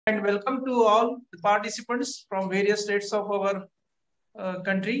And welcome to all the participants from various states of our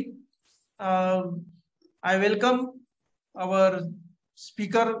country. I welcome our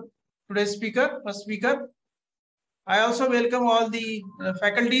speaker, today's speaker, first speaker. I also welcome all the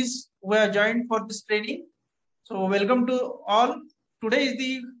faculties who have joined for this training. So welcome to all. Today is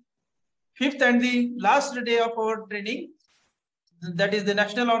the fifth and the last day of our training. That is the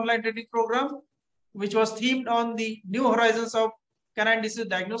National Online Training Program, which was themed on the new horizons of Canine disease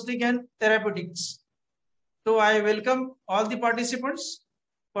diagnostic and therapeutics. So I welcome all the participants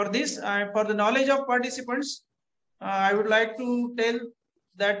for this. For the knowledge of participants, I would like to tell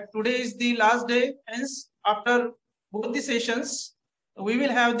that today is the last day. Hence, after both the sessions, we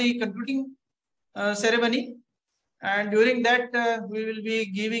will have the concluding ceremony, and during that we will be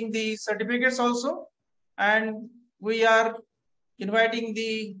giving the certificates also, and we are inviting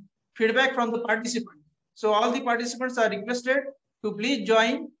the feedback from the participant. So all the participants are requested to please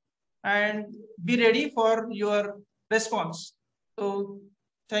join and be ready for your response. So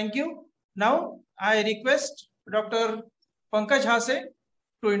thank you. Now I request Dr. Pankaj Hase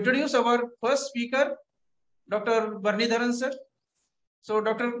to introduce our first speaker, Dr. Varshney sir. So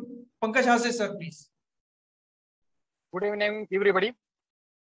Dr. Pankaj Hase sir, please. Good evening, everybody.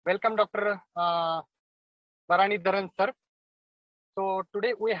 Welcome, Dr. Varshney sir. So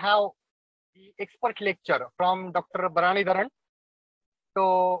today we have the expert lecture from Dr. Varshney.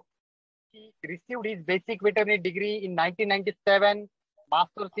 So he received his basic veterinary degree in 1997,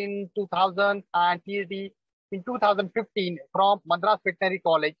 master's in 2000, and PhD in 2015 from Madras Veterinary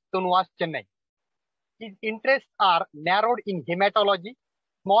College, Tunwas, Chennai. His interests are narrowed in hematology,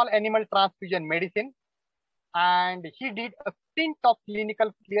 small animal transfusion medicine, and he did a stint of clinical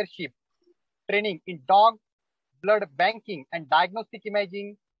clearship training in dog blood banking and diagnostic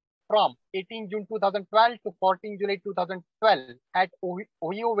imaging from 18 June 2012 to 14 July 2012 at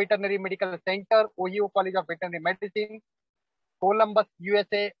Ohio Veterinary Medical Center, Ohio College of Veterinary Medicine, Columbus,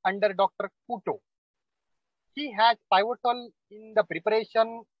 USA, under Dr. Kuto. He has pivotal in the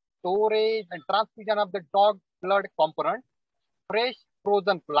preparation, storage, and transfusion of the dog blood components, fresh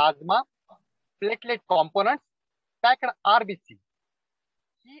frozen plasma, platelet components, packed RBC.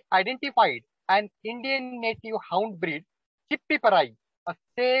 He identified an Indian native hound breed, Chippipari, a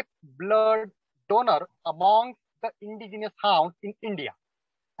safe blood donor amongst the indigenous hounds in India,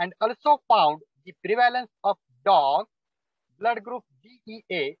 and also found the prevalence of dog blood group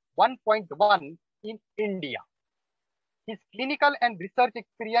DEA 1.1 in India. His clinical and research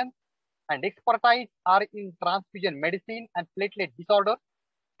experience and expertise are in transfusion medicine and platelet disorder,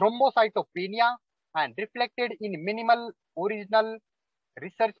 thrombocytopenia, and reflected in minimal original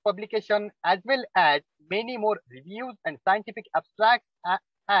research publication, as well as many more reviews and scientific abstracts,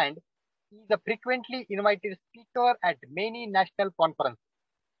 and is a frequently invited speaker at many national conferences.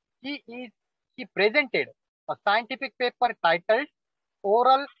 He presented a scientific paper titled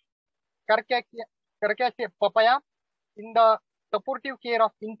Oral Carcassia Papaya in the supportive care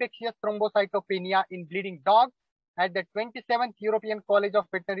of infectious thrombocytopenia in bleeding dogs at the 27th European College of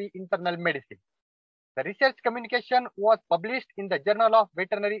Veterinary Internal Medicine. The research communication was published in the Journal of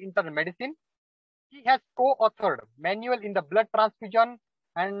Veterinary Internal Medicine. He has co-authored manual in the blood transfusion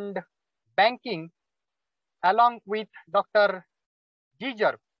and banking along with Dr.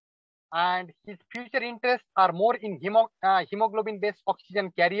 Giger, and his future interests are more in hemoglobin-based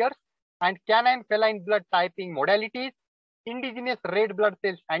oxygen carriers and canine feline blood typing modalities, indigenous red blood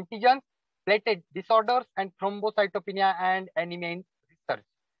cells antigens, platelet disorders, and thrombocytopenia and anemia research.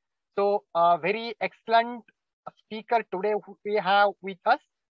 So very excellent speaker today we have with us.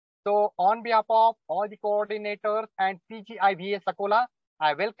 So on behalf of all the coordinators and PGIVS Akola,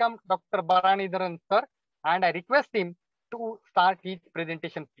 I welcome Dr. Varshney sir, and I request him to start his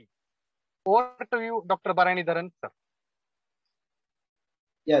presentation, please. Over to you, Dr. Varshney sir.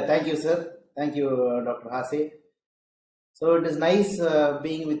 Yeah, thank you, sir. Thank you, Dr. Hase. So it is nice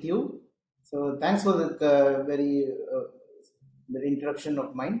being with you. So thanks for that very introduction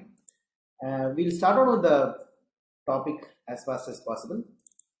of mine. We'll start out with the topic as fast as possible.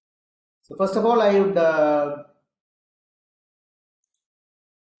 So first of all, I would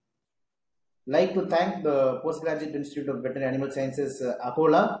like to thank the Postgraduate Institute of Veterinary Animal Sciences,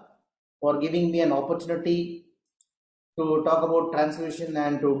 Akola, for giving me an opportunity to talk about transfusion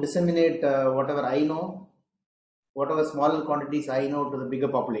and to disseminate whatever I know, whatever small quantities I know to the bigger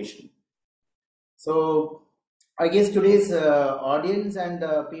population. So I guess today's audience and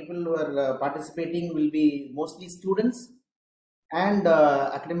people who are participating will be mostly students and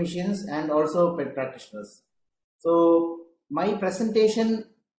academicians and also pet practitioners. So my presentation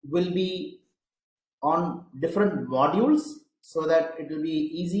will be on different modules so that it will be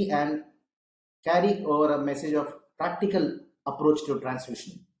easy and carry over a message of practical approach to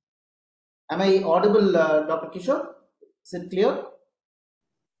transfusion. Am I audible, Dr. Kishore? Is it clear?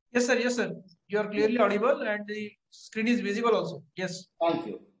 Yes, sir. Yes, sir. You are clearly audible and the screen is visible also. Yes. Thank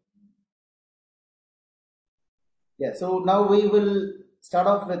you. Yeah, so now we will start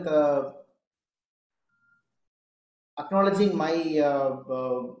off with acknowledging my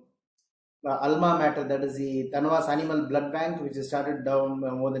alma mater, that is the Tanvas Animal Blood Bank, which is started down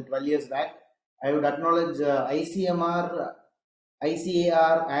more than 12 years back. I would acknowledge ICMR,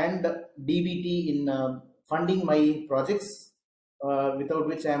 ICAR and DBT in funding my projects, without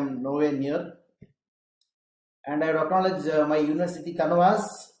which I am nowhere near. And I would acknowledge my university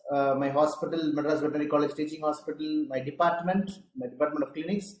Tanvas, my hospital, Madras Veterinary College Teaching Hospital, my department of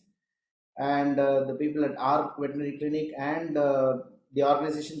clinics, and the people at ARC Veterinary Clinic, and the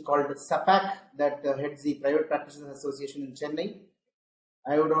organization called SAPAC that heads the Private Practitioners Association in Chennai.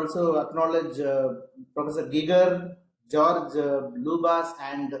 I would also acknowledge Professor Giger, George, Lubas,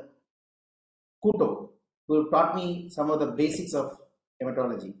 and Kuto, who taught me some of the basics of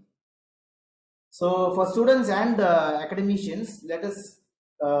hematology. So for students and academicians, let us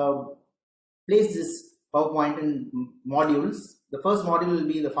place this PowerPoint in modules. The first module will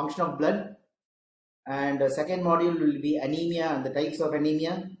be the function of blood, and the second module will be anemia and the types of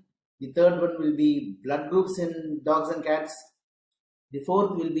anemia. The third one will be blood groups in dogs and cats. The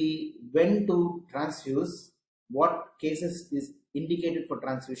fourth will be when to transfuse, what cases is indicated for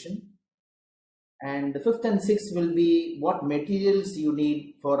transfusion. And the fifth and sixth will be what materials you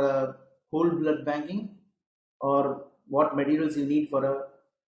need for a whole blood banking, or what materials you need for a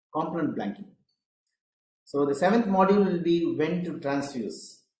component banking. So the seventh module will be when to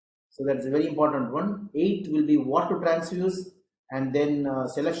transfuse. So that's a very important one. Eighth will be what to transfuse, and then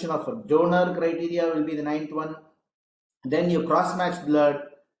selection of a donor criteria will be the ninth one. Then you cross-match blood,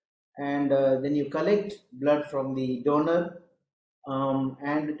 and then you collect blood from the donor,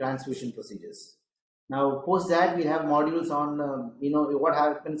 and transfusion procedures. Now, post that, we have modules on what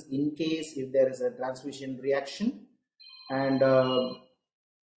happens in case if there is a transfusion reaction, and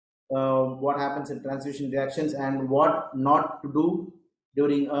what happens in transfusion reactions, and what not to do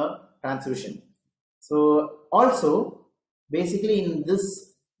during a transfusion. So also, basically in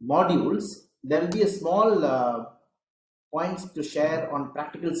this modules, there will be a small points to share on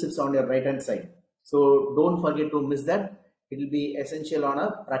practical tips on your right hand side. So don't forget to miss that. It will be essential on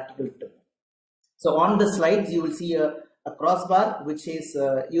a practical tip. So on the slides, you will see a crossbar which is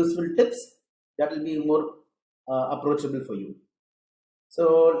useful tips that will be more approachable for you.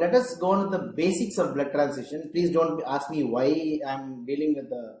 So let us go on to the basics of blood transfusion. Please don't ask me why I'm dealing with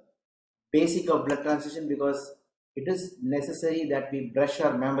the basic of blood transfusion, because it is necessary that we brush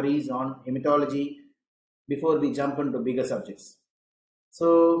our memories on hematology before we jump into bigger subjects.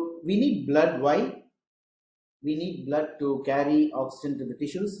 So we need blood. Why? We need blood to carry oxygen to the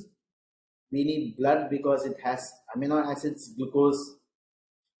tissues. We need blood because it has amino acids, glucose,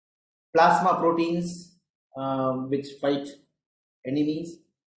 plasma proteins, which fight enemies.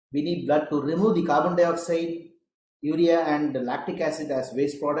 We need blood to remove the carbon dioxide, urea and lactic acid as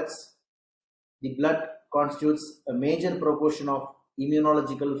waste products. The blood constitutes a major proportion of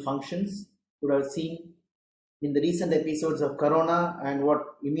immunological functions. You would have seen in the recent episodes of Corona and what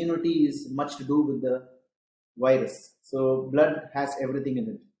immunity is much to do with the virus. So blood has everything in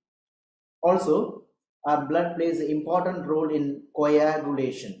it. Also, our blood plays an important role in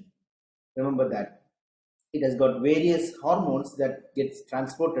coagulation. Remember that. It has got various hormones that gets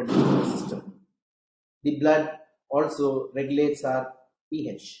transported into the system. The blood also regulates our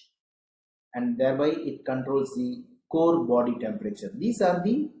pH, and thereby it controls the core body temperature. These are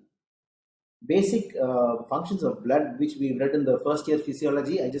the basic functions of blood which we read in the first year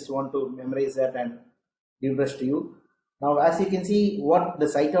physiology. I just want to memorize that and give rest to you. Now, as you can see, what the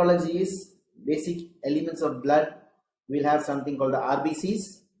cytology is, basic elements of blood, we'll have something called the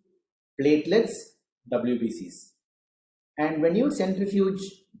RBCs, platelets, WBCs. And when you centrifuge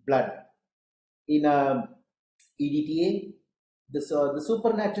blood in a EDTA, the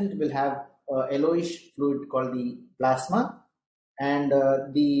supernatant will have a yellowish fluid called the plasma, and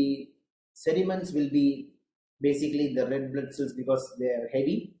the sediments will be basically the red blood cells because they are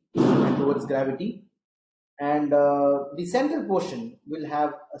heavy and towards gravity. And the central portion will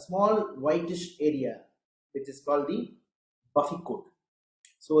have a small whitish area which is called the buffy coat.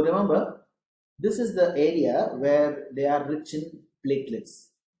 So remember, this is the area where they are rich in platelets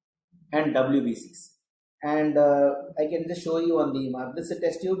and WBCs. And I can just show you on the map. This is a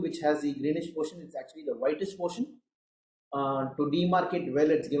test tube which has the greenish portion. It's actually the whitish portion. To demarcate well,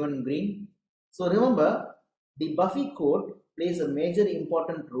 it's given green. So remember, The buffy coat plays a major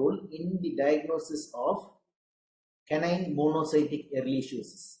important role in the diagnosis of canine monocytic early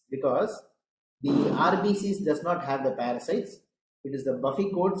issues because the RBCs does not have the parasites. It is the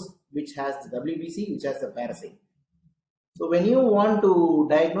buffy coats which has the WBC which has the parasite. So when you want to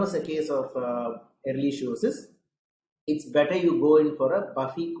diagnose a case of early issues, it's better you go in for a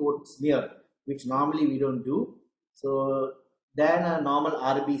buffy coat smear, which normally we don't do. So than a normal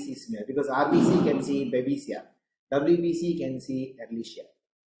RBC smear, because RBC can see babesia, WBC can see ehrlichia,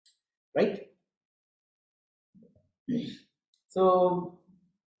 right? So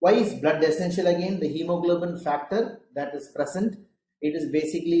why is blood essential again? The hemoglobin factor that is present, it is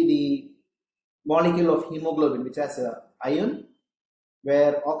basically the molecule of hemoglobin which has a ion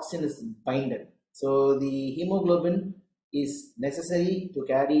where oxygen is binded. So the hemoglobin is necessary to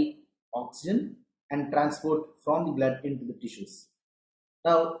carry oxygen and transport from the blood into the tissues.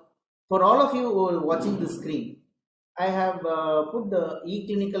 Now, for all of you who are watching the screen, I have put the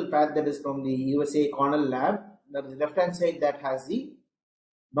e-clinical path that is from the USA Cornell lab. That is the left hand side that has the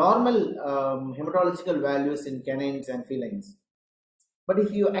normal hematological values in canines and felines. But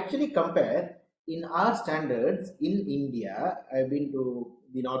if you actually compare in our standards in India, I've been to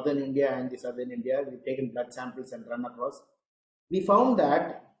the northern India and the southern India, we've taken blood samples and run across. We found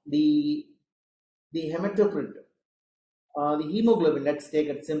that the hematocrit, the hemoglobin, let's take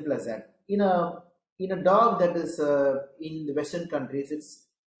it simple as that. In a dog that is in the Western countries, it's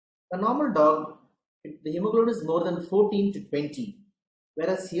a normal dog, the hemoglobin is more than 14 to 20.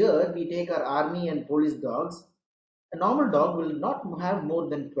 Whereas here we take our army and police dogs, a normal dog will not have more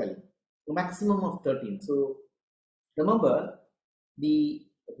than 12, a maximum of 13. So remember the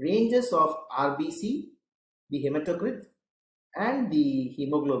ranges of RBC, the hematocrit and the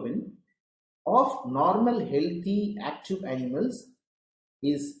hemoglobin of normal healthy active animals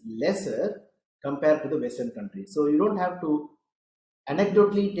is lesser compared to the Western countries. So you don't have to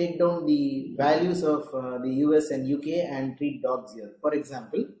anecdotally take down the values of the US and UK and treat dogs here. For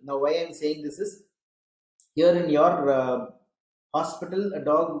example, now why I am saying this is, here in your hospital, a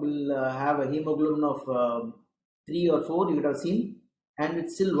dog will have a hemoglobin of 3 or 4, you would have seen, and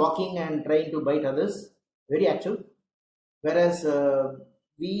it's still walking and trying to bite others, very active. Whereas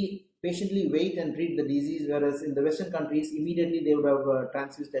we patiently wait and treat the disease, whereas in the Western countries, immediately they would have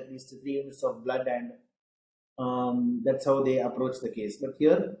transfused at least 3 units of blood, and that's how they approach the case. But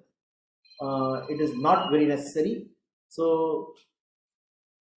here, it is not very necessary. So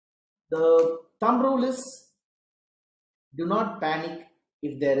the thumb rule is, do not panic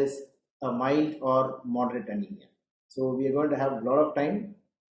if there is a mild or moderate anemia. So we are going to have a lot of time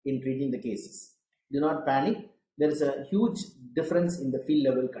in treating the cases. Do not panic. There is a huge difference in the field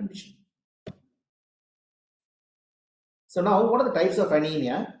level condition. So now, what are the types of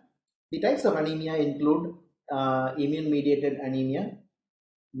anemia? The types of anemia include immune mediated anemia,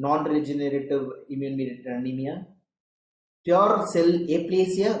 non-regenerative immune mediated anemia, pure cell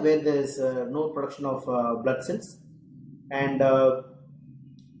aplasia where there is no production of blood cells, and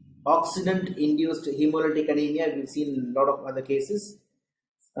oxidant induced hemolytic anemia. We've seen a lot of other cases.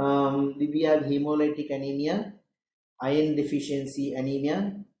 We have hemolytic anemia, iron deficiency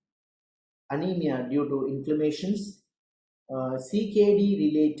anemia, anemia due to inflammations, CKD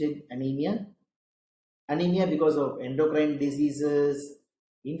related anemia, anemia because of endocrine diseases,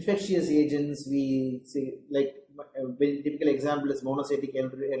 infectious agents. We say, like a very typical example is monocytic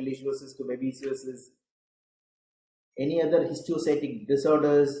ehrlichiosis to babesiosis, any other histiocytic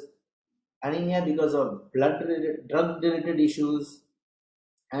disorders, anemia because of drug related issues,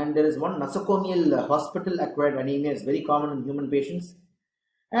 and there is one nosocomial hospital acquired anemia is very common in human patients,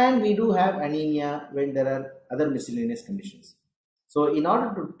 and we do have anemia when there are other miscellaneous conditions. So in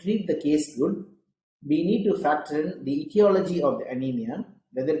order to treat the case good, we need to factor in the etiology of the anemia,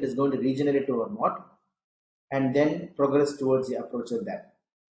 whether it is going to regenerate or not, and then progress towards the approach of that.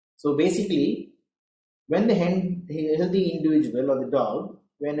 So basically, when the healthy individual or the dog,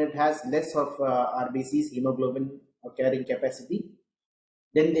 when it has less of RBCs, hemoglobin or carrying capacity,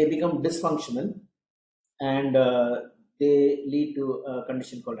 then they become dysfunctional and they lead to a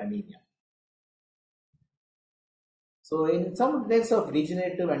condition called anemia. So in some types of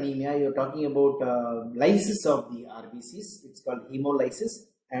regenerative anemia, you're talking about lysis of the RBCs. It's called hemolysis,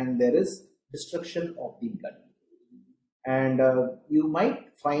 and there is destruction of the blood. And you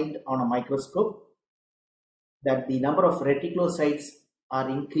might find on a microscope that the number of reticulocytes are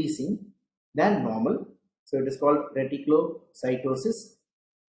increasing than normal. So it is called reticulocytosis.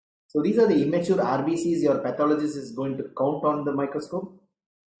 So these are the immature RBCs your pathologist is going to count on the microscope,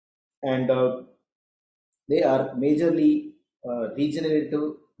 and they are majorly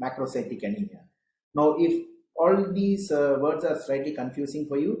regenerative macrocytic anemia. Now, if all these words are slightly confusing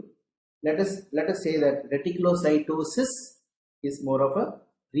for you. Let us say that reticulocytosis is more of a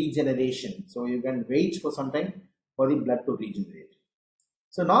regeneration. So you can wait for some time for the blood to regenerate.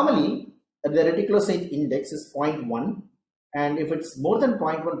 So normally the reticulocyte index is 0.1, and if it's more than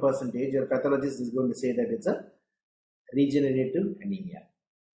 0.1%, your pathologist is going to say that it's a regenerative anemia.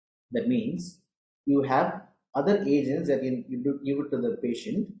 That means you have other agents that you give it to the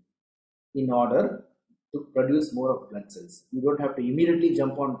patient in order to produce more of blood cells. You don't have to immediately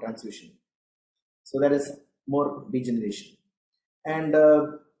jump on transfusion. So that is more regeneration. And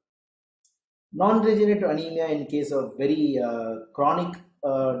non-regenerative anemia in case of very chronic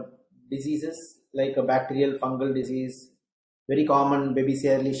diseases like a bacterial fungal disease, very common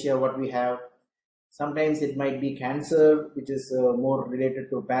Babesia erlichia what we have. Sometimes it might be cancer, which is more related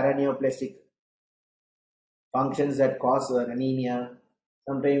to paraneoplastic functions that cause anemia.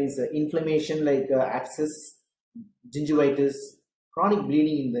 Sometimes inflammation like abscess, gingivitis, chronic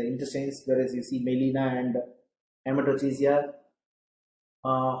bleeding in the intestines, whereas you see melena and hematochezia.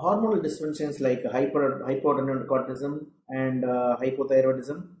 Hormonal dysfunctions like hypoadrenal and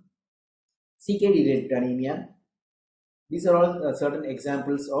hypothyroidism, CKD-related anemia. These are all certain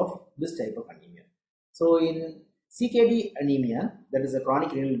examples of this type of anemia. So in CKD anemia, that is a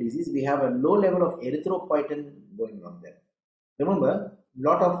chronic renal disease, we have a low level of erythropoietin going on there. Remember, a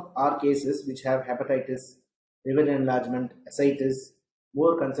lot of our cases which have hepatitis, liver enlargement, ascites,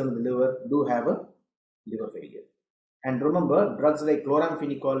 more concerned with the liver, do have a liver failure. And remember, drugs like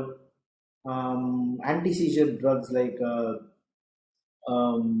chloramphenicol, anti-seizure drugs like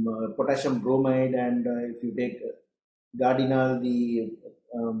potassium bromide, and if you take Gardinal, the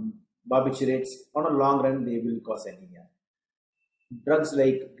barbiturates, on a long run they will cause anemia. Drugs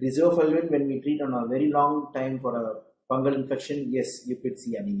like griseofulvin, when we treat on a very long time for a fungal infection, yes, you could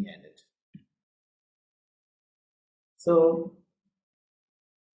see anemia in it. So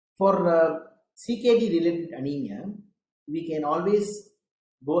for CKD related anemia, we can always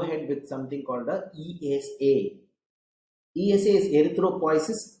go ahead with something called a ESA. ESA is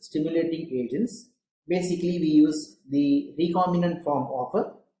erythropoiesis stimulating agents. Basically, we use the recombinant form of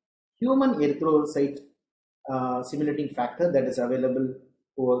a human erythrocyte stimulating factor that is available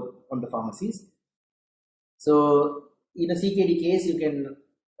on the pharmacies. So in a CKD case, you can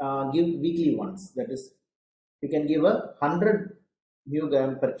give weekly ones. That is, you can give 100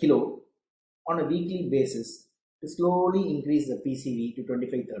 mg per kilo on a weekly basis to slowly increase the PCV to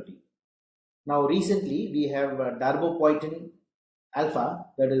 25-30. Now recently we have darbepoetin alpha,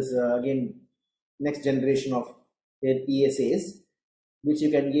 that is again next generation of ESAs, which you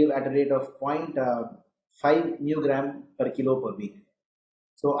can give at a rate of 0.5 mg per kilo per week.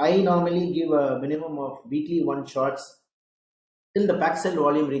 So I normally give a minimum of weekly 1 shots till the packed cell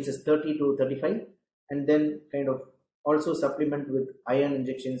volume reaches 30 to 35, and then kind of also supplement with iron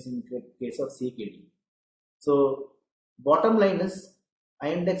injections in case of CKD. So bottom line is,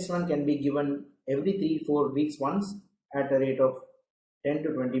 iron dextran can be given every 3-4 weeks once at a rate of 10 to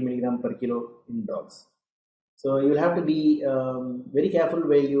 20 mg per kilo in dogs. So you will have to be very careful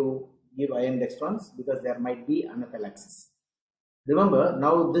where you give iron dextrans, because there might be anaphylaxis. Remember,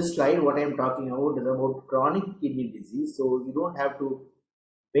 now this slide, what I am talking about is about chronic kidney disease. So you don't have to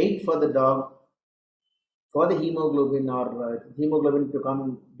wait for the dog for the hemoglobin or hemoglobin to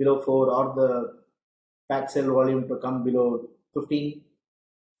come below 4 or the packed cell volume to come below 15.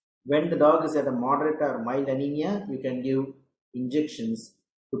 When the dog is at a moderate or mild anemia, you can give injections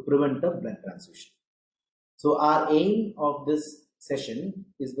to prevent a blood transfusion. So our aim of this session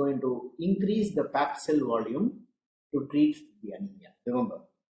is going to increase the packed cell volume to treat the anemia.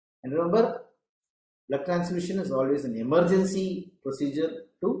 Remember, blood transfusion is always an emergency procedure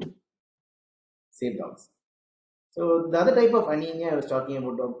to save dogs. So the other type of anemia I was talking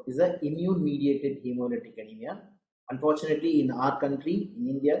about is the immune mediated hemolytic anemia. Unfortunately, in our country, in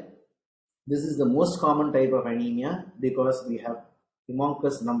India, this is the most common type of anemia because we have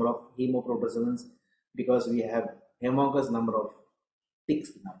humongous number of hemoprotozoans, because we have humongous number of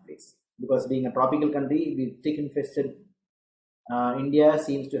ticks in our place. Because being a tropical country, we tick infested. India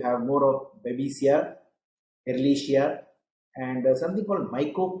seems to have more of Babesia, Erlichia, and something called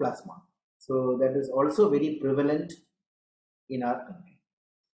mycoplasma. So that is also very prevalent in our country.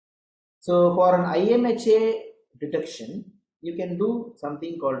 So for an IMHA detection, you can do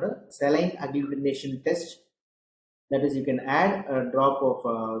something called a saline agglutination test. That is, you can add a drop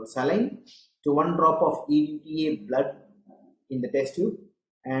of saline to 1 drop of EVTA blood in the test tube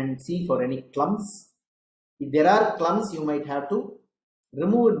and see for any clumps. If there are clumps, you might have to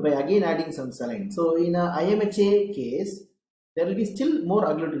remove it by again adding some saline. So in a IMHA case, there will be still more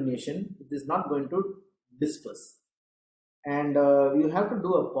agglutination. It is not going to disperse. And you have to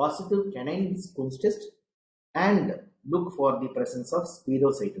do a positive canine Coombs test and look for the presence of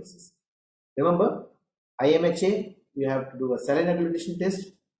spherocytosis. Remember, IMHA, you have to do a saline agglutination test,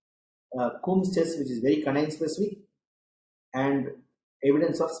 Coombs test, which is very canine specific, and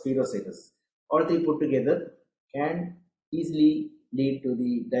evidence of spherocytosis. All three put together can easily lead to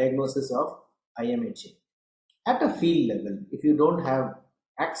the diagnosis of IMHA. At a field level, if you don't have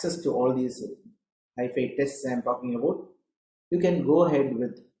access to all these hi-fi tests I am talking about, you can go ahead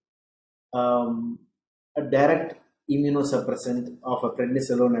with a direct immunosuppressant of a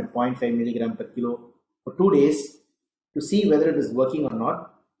prednisolone at 0.5 milligram per kilo for 2 days to see whether it is working or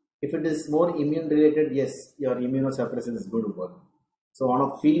not. If it is more immune related, yes, your immunosuppressant is going to work. So on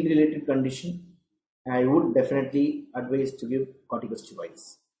a field related condition, I would definitely advise to give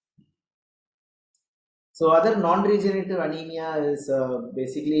corticosteroids. So other non-regenerative anemia is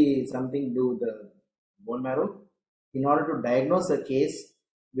basically something to do with the bone marrow. In order to diagnose a case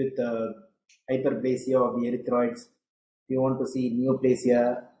with hyperplasia of the erythroids, if you want to see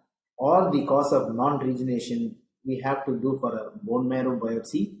neoplasia or the cause of non-regeneration, we have to do for a bone marrow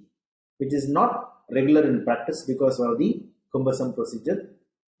biopsy, which is not regular in practice because of the cumbersome procedure.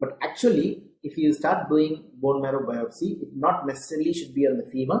 But actually, if you start doing bone marrow biopsy, it not necessarily should be on the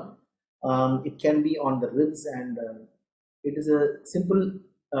femur. It can be on the ribs, and it is a simple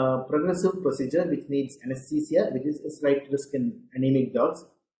progressive procedure which needs anesthesia, which is a slight risk in anemic dogs.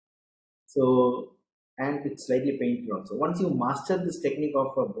 So, and it's slightly painful also. Once you master this technique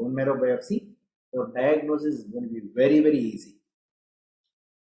of a bone marrow biopsy, your diagnosis is going to be very, very easy.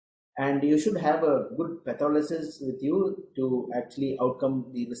 And you should have a good pathologist with you to actually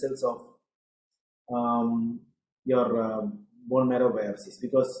outcome the results of your bone marrow biopsies,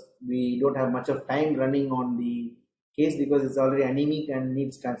 because we don't have much of time running on the case because it's already anemic and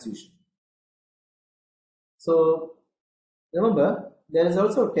needs transfusion. So remember, there is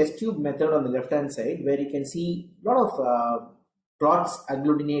also a test tube method on the left hand side where you can see a lot of clots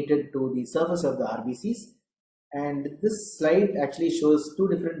agglutinated to the surface of the RBCs. And this slide actually shows two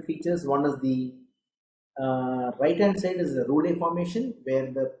different features. One is the right hand side is the rouleau formation where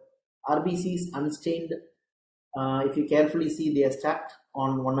the RBCs unstained, if you carefully see, they are stacked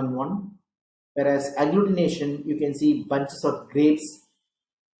on one. Whereas agglutination, you can see bunches of grapes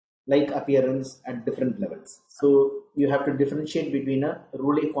like appearance at different levels. So you have to differentiate between a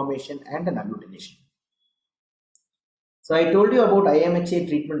rouleau formation and an agglutination. So I told you about IMHA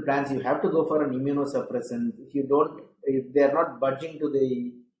treatment plans. You have to go for an immunosuppressant. If they are not budging to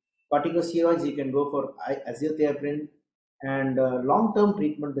the corticosteroids, you can go for azathioprine, and long-term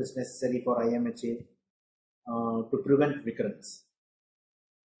treatment is necessary for IMHA to prevent recurrence.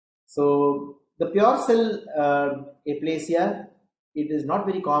 So the pure cell aplasia, it is not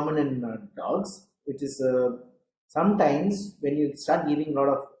very common in dogs. It is sometimes when you start giving a lot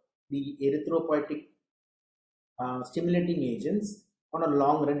of the erythropoietic stimulating agents, on a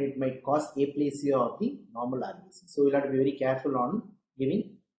long run it might cause aplasia of the normal RBC. So you'll have to be very careful on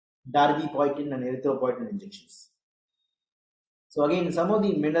giving darbepoetin and erythropoietin injections. So again, some of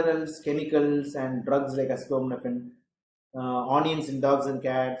the minerals, chemicals and drugs like acetaminophen, onions in dogs and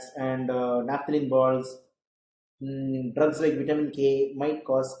cats, and naphthalene balls, drugs like vitamin K might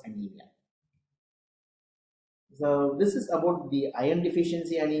cause anemia. So this is about the iron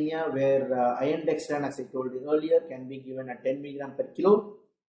deficiency anemia, where iron dextran, as I told you earlier, can be given at 10 milligram per kilo,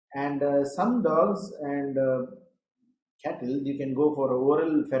 and some dogs and cattle, you can go for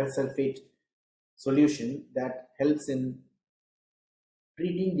oral ferrous sulfate solution that helps in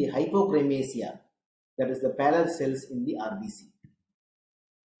treating the hypochromasia, that is the pallor cells in the RBC.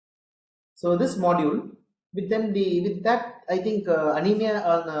 So this module, with that, I think anemia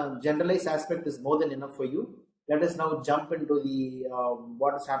on a generalized aspect is more than enough for you. Let us now jump into the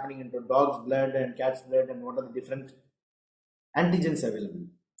what is happening into dog's blood and cat's blood and what are the different antigens available.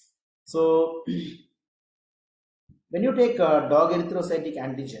 So when you take a dog erythrocytic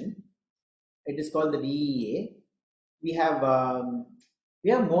antigen, it is called the DEA. We have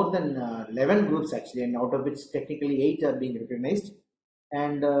more than 11 groups actually, and out of which technically 8 are being recognized.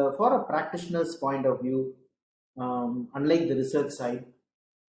 And for a practitioner's point of view, unlike the research side,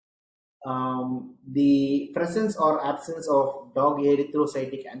 the presence or absence of dog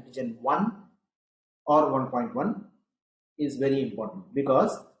erythrocytic antigen 1 or 1.1 is very important,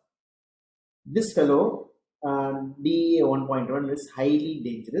 because this fellow DEA 1.1 is highly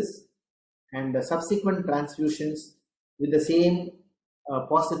dangerous, and subsequent transfusions with the same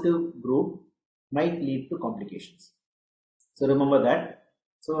positive group might lead to complications. So remember that.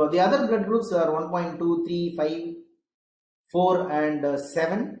 So the other blood groups are 1.2, 3, 5, 4 and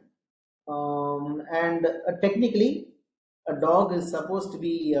 7. Technically, a dog is supposed to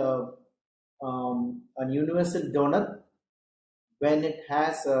be a universal donor when it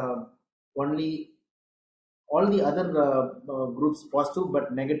has only all the other groups positive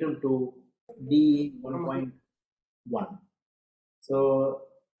but negative to D 1.1. So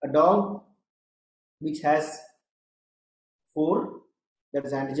a dog which has 4, that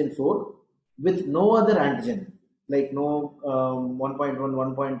is antigen 4, with no other antigen, like no 1.1,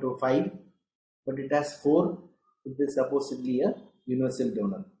 1.25, but it has 4, it is supposedly a universal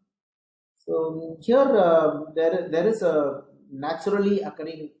donor. So here there is a naturally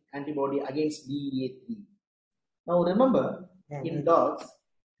occurring antibody against DEA3. Now remember, in dogs,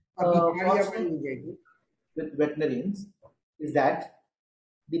 fortunate with veterinarians is that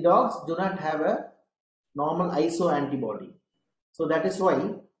the dogs do not have a normal ISO antibody. So that is why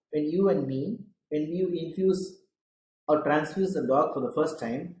when you and me, when you infuse or transfuse the dog for the first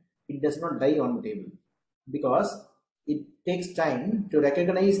time, it does not die on the table, because it takes time to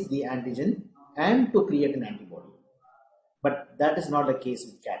recognize the antigen and to create an antibody. But that is not the case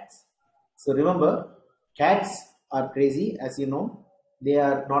with cats. So remember, cats are crazy, as you know. They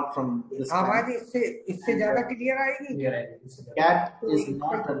are not from this planet. Cat is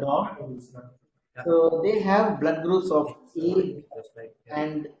not a dog. So they have blood groups of A, B,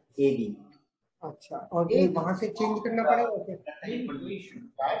 and AB. अच्छा और ये वहां से change करना पड़ेगा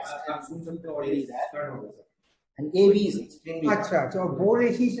and AB is extremely अच्छा अच्छा बोल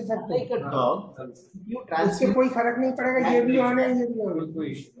इसी से सकते like a dog. You उससे transfer कोई फर्क नहीं पड़ेगा ये भी आना है ये भी आना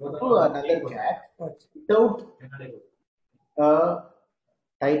to another cat without a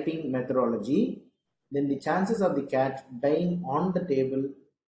typing methodology, then the chances of the cat dying on the table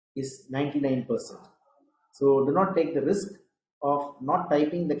is 99%. So do not take the risk of not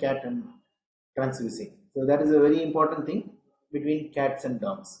typing the cat and transfusing. So that is a very important thing between cats and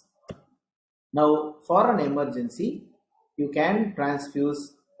dogs. Now, for an emergency, you can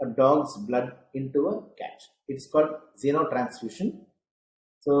transfuse a dog's blood into a cat. It's called xenotransfusion.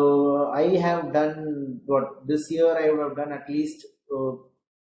 So I have done what this year I would have done at least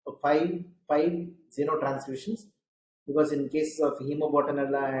five xenotransfusions, because in case of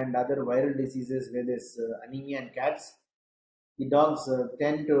hemobotanyella and other viral diseases where there's anemia in cats, the dogs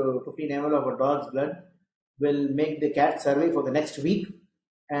 10 to 15 ml of a dog's blood will make the cat survive for the next week,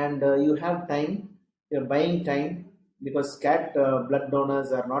 and you have time, you're buying time, because cat blood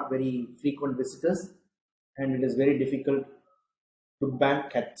donors are not very frequent visitors and it is very difficult to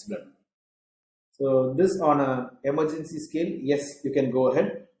bank cat's blood. So this on a emergency scale, yes, you can go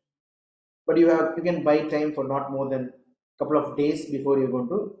ahead, but you can buy time for not more than a couple of days before you're going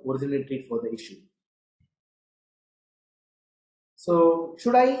to originally treat for the issue. So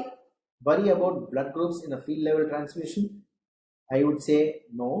should I worry about blood groups in a field level transfusion? I would say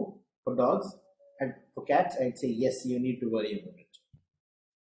no for dogs, and for cats I'd say yes, you need to worry about it.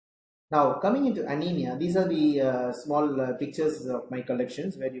 Now coming into anemia, these are the small pictures of my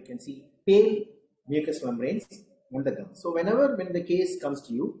collections where you can see pale mucous membranes on the gum. So when the case comes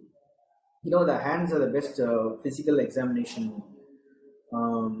to you, you know the hands are the best physical examination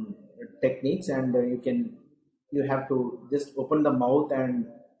techniques, and you have to just open the mouth and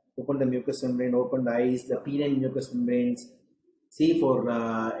open the mucous membrane, open the eyes, the penile mucous membranes, see for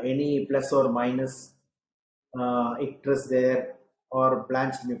any plus or minus icterus there or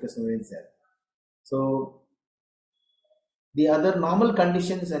blanched mucous membranes there. So the other normal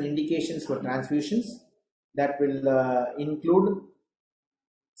conditions and indications for transfusions that will include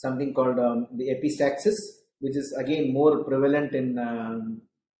something called the epistaxis, which is again more prevalent in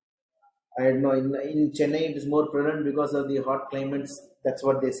I don't know, in Chennai it is more prevalent because of the hot climates, that's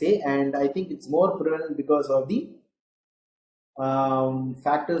what they say, and I think it's more prevalent because of the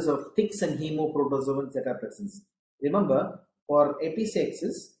factors of ticks and hemoprotozoans that are present. Remember, for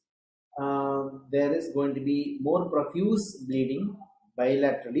epistaxis, there is going to be more profuse bleeding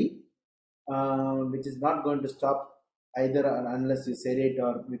bilaterally, which is not going to stop either unless you sedate,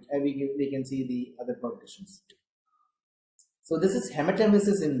 or we can see the other conditions. So this is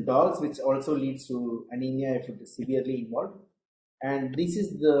hematemesis in dogs, which also leads to anemia if it is severely involved. And this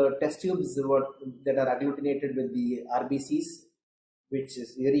is the test tubes that are agglutinated with the RBCs, which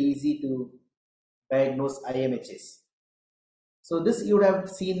is very easy to diagnose IMHs. So this you would have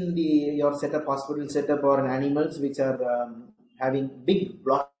seen in your setup, hospital setup, or in animals which are having big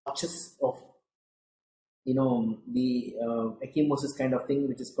blotches of, you know, the ecchymosis kind of thing,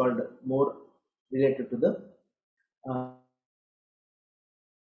 which is called more related to the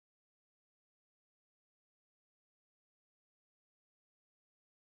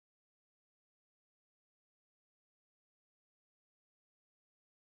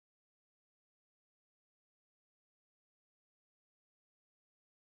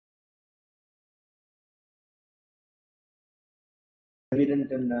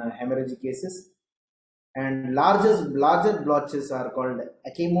evident in hemorrhagic cases. And larger blotches are called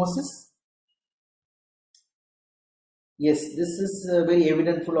ecchymosis. Yes, this is very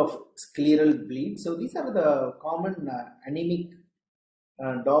evident, full of scleral bleed. So these are the common anemic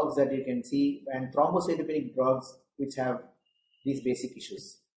dogs that you can see, and thrombocytopenic dogs which have these basic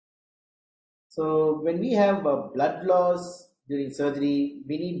issues. So when we have blood loss during surgery,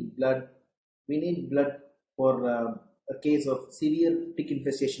 we need blood. We need blood for a case of severe tick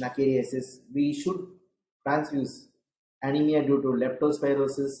infestation, acariasis. We should transfuse anemia due to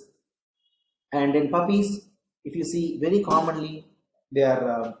leptospirosis. And in puppies, if you see, very commonly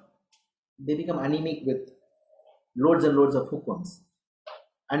they become anemic with loads and loads of hookworms.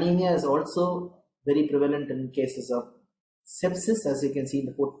 Anemia is also very prevalent in cases of sepsis, as you can see in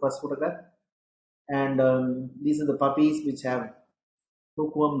the first photograph. And these are the puppies which have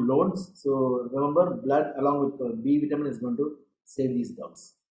hookworm loads. So remember, blood along with B vitamin is going to save these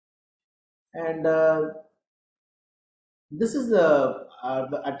dogs. And this is the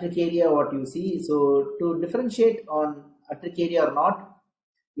urticaria, what you see. So to differentiate on urticaria or not,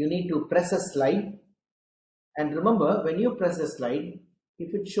 you need to press a slide. And remember, when you press a slide,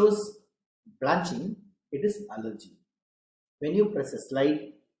 if it shows blanching, it is allergy. When you press a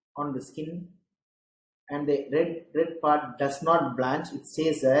slide on the skin and the red part does not blanch, it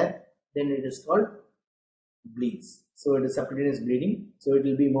stays there, then it is called bleeds. So it is subcutaneous bleeding. So it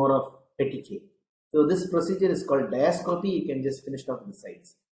will be more of petechiae. So this procedure is called diascopy. You can just finish off the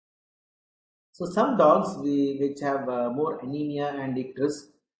sides. So some dogs which have more anemia and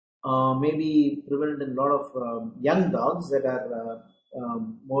icterus may be prevalent in a lot of young dogs that are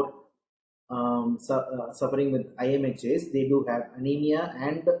more suffering with IMHAs. They do have anemia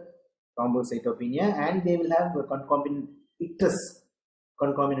and thrombocytopenia, and they will have concomitant icterus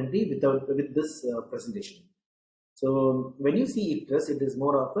concomitantly with this presentation. So when you see icterus, it is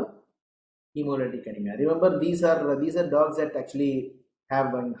more of a hemolytic anemia. Remember, these are dogs that actually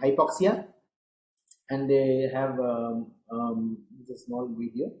have an hypoxia, and they have a small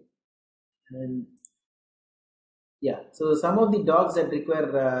video. And yeah, so some of the dogs that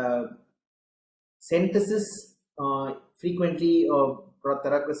require centesis frequently, or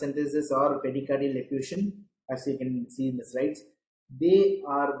thoracocentesis or pericardial effusion, as you can see in the slides, they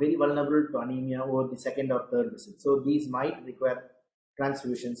are very vulnerable to anemia over the second or third visit. So these might require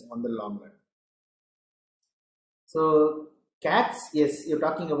transfusions on the long run. So cats, yes, you're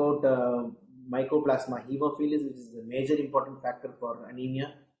talking about Mycoplasma haemophilus, which is a major important factor for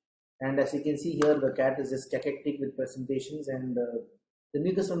anemia. And as you can see here, the cat is just cachectic with presentations, and the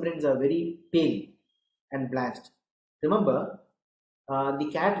mucous membranes are very pale and blanched. Remember, the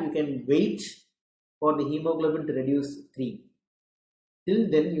cat, you can wait for the hemoglobin to reduce 3.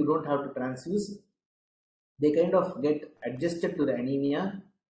 Till then, you don't have to transfuse. They kind of get adjusted to the anemia.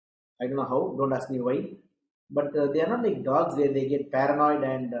 I don't know how, don't ask me why. But they are not like dogs where they get paranoid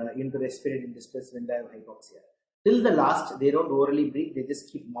and into respiratory distress when they have hypoxia. Till the last, they don't orally breathe, they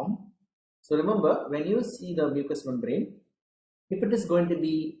just keep mum. So remember, when you see the mucous membrane, if it is going to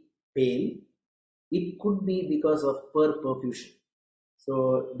be pale, it could be because of poor perfusion.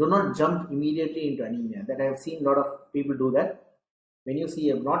 So do not jump immediately into anemia. That I have seen a lot of people do that. When you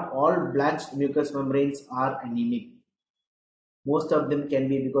see not all blanched mucous membranes are anemic. Most of them can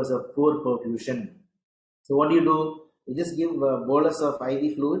be because of poor perfusion. So what do? You just give a bolus of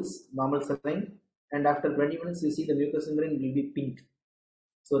IV fluids, normal saline, and after 20 minutes you see the mucous membrane will be pink.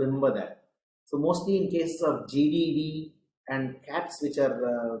 So remember that. So mostly in cases of GDD and cats which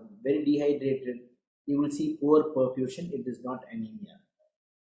are very dehydrated, you will see poor perfusion. It is not anemia.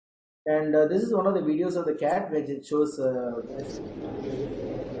 And this is one of the videos of the cat which it shows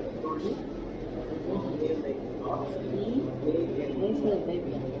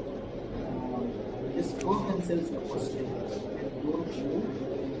just hold themselves in a position and don't move.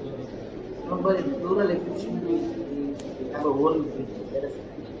 Remember, in pleural effusion, we have a whole breathing. Whereas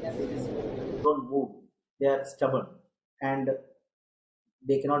they don't move. They are stubborn and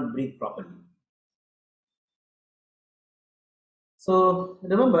they cannot breathe properly. So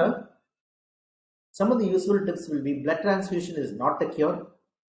remember, some of the useful tips will be: blood transfusion is not a cure.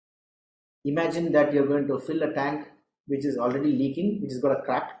 Imagine that you're going to fill a tank which is already leaking, which has got a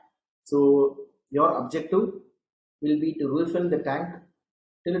crack. So your objective will be to refill the tank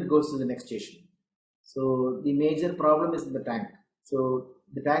till it goes to the next station. So the major problem is in the tank. So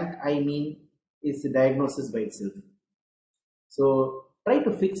the tank, I mean, is the diagnosis by itself. So try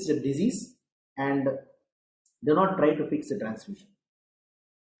to fix the disease and do not try to fix the transfusion.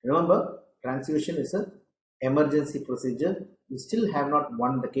 Remember, transfusion is an emergency procedure. You still have not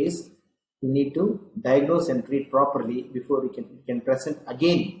won the case. you need to diagnose and treat properly before you can present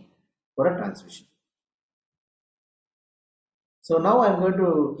again for a transfusion. So now I'm going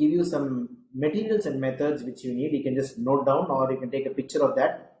to give you some materials and methods which you need. You can just note down or you can take a picture of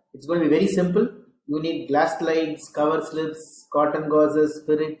that. It's going to be very simple. You need glass slides, cover slips, cotton gauzes,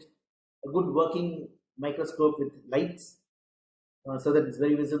 spirit, a good working microscope with lights so that it's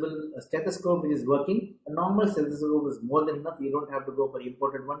very visible, a stethoscope which is working. A normal stethoscope is more than enough. You don't have to go for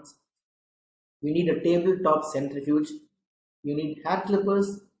imported ones. You need a tabletop centrifuge. You need hair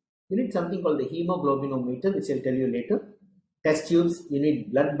clippers. You need something called the hemoglobinometer, which I'll tell you later. Test tubes. You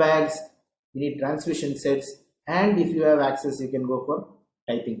need blood bags. You need transfusion sets. And if you have access, you can go for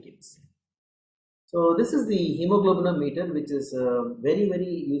typing kits. So this is the hemoglobinometer, which is very,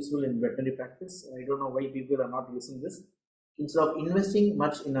 very useful in veterinary practice. I don't know why people are not using this. Instead of investing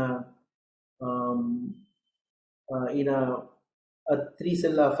much in a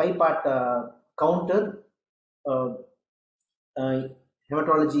 5-part counter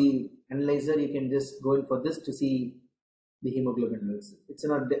hematology analyzer, you can just go in for this to see the hemoglobin levels. It's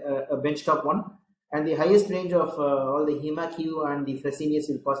in a benchtop one, and the highest range of all the HemaQ and the Fresenius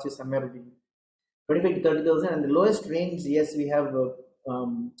will cost you somewhere between 25 to 30,000, and the lowest range, yes, we have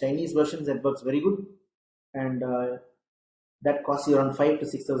Chinese versions that works very good, and that costs you around 5 to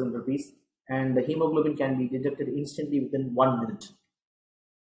 6,000 rupees, and the hemoglobin can be detected instantly within 1 minute.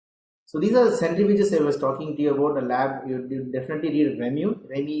 So these are the centrifuges I was talking to you about. A lab, you definitely need a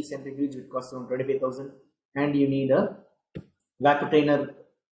Remy centrifuge, which costs around 25,000, and you need a vacuum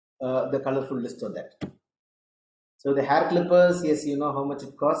the colorful list of that. So the hair clippers, yes, you know how much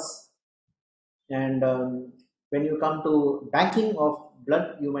it costs. And when you come to banking of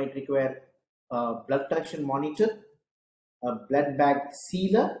blood, you might require a blood collection monitor, a blood bag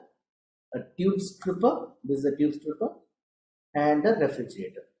sealer, a tube stripper, this is a tube stripper, and a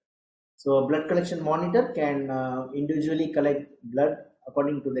refrigerator. So a blood collection monitor can individually collect blood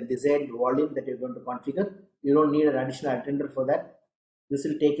according to the desired volume that you're going to configure. You don't need an additional attender for that. This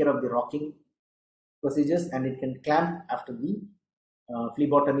will take care of the rocking procedures, and it can clamp after the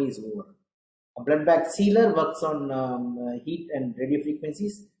phlebotomy is over. A blood bag sealer works on heat and radio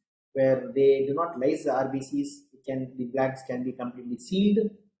frequencies, where they do not lyse the RBCs. The bags can be completely sealed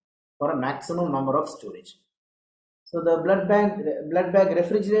for a maximum number of storage. So the blood bag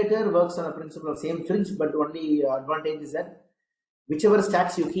refrigerator works on a principle of same fridge, but only advantage is that whichever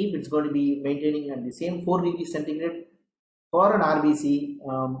stats you keep, it's going to be maintaining at the same 4 degrees centigrade. For an RBC,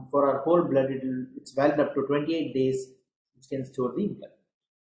 for our whole blood, it's valid up to 28 days, which can store the blood.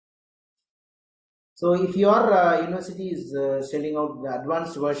 So if your university is selling out the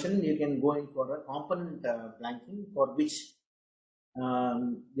advanced version, you can go in for a component blanking, for which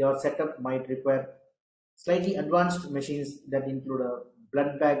your setup might require slightly advanced machines that include a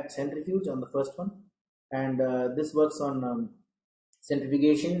blood bag centrifuge on the first one, and this works on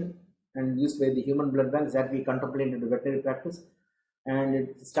centrifugation and used by the human blood banks that we contemplate into veterinary practice, and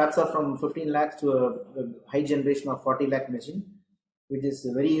it starts off from 15 lakhs to a high generation of 40 lakh machine, which is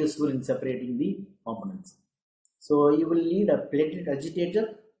very useful in separating the components. So you will need a platelet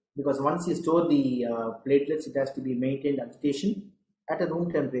agitator, because once you store the platelets, it has to be maintained agitation at a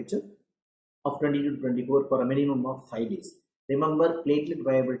room temperature of 20 to 24 for a minimum of 5 days. Remember, platelet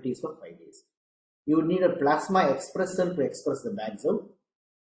viability is for 5 days. You would need a plasma expressor to express the bags out,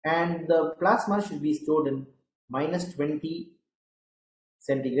 and the plasma should be stored in -20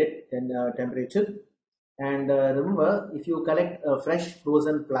 centigrade temperature. And remember, if you collect a fresh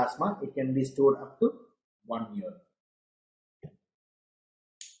frozen plasma, it can be stored up to 1 year.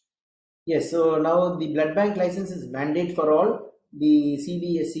 Yes, so now the blood bank license is mandate for all. The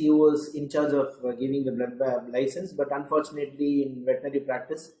CBSCO is in charge of giving the blood bank license, but unfortunately in veterinary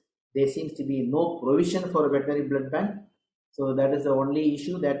practice, there seems to be no provision for a veterinary blood bank. So that is the only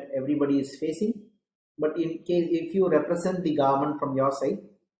issue that everybody is facing. But in case, if you represent the government from your side,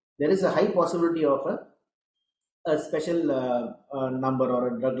 there is a high possibility of a special number or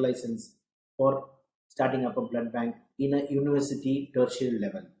a drug license for starting up a blood bank in a university tertiary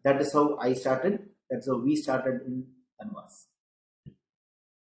level. That is how I started. That's how we started in Anvas.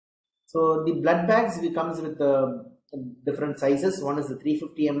 So the blood bags comes with different sizes. One is the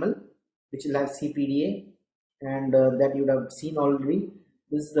 350 ml, which will have CPDA, and that you would have seen already.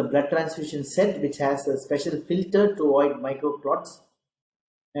 This is the blood transfusion set, which has a special filter to avoid microclots.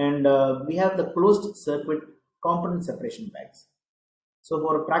 And we have the closed circuit component separation bags. So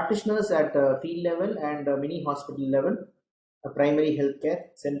for practitioners at field level and mini hospital level, a primary healthcare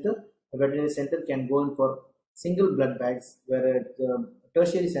center, a veterinary center can go in for single blood bags, where a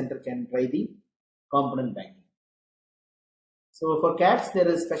tertiary center can try the component banking. So for cats, there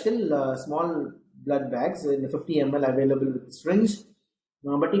is special small blood bags in the 50 ml available with syringe,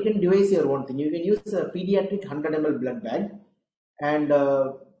 but you can devise your own thing. You can use a pediatric 100 ml blood bag and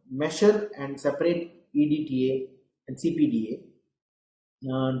measure and separate EDTA and CPDA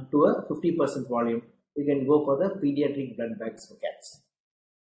to a 50% volume. You can go for the pediatric blood bags for cats.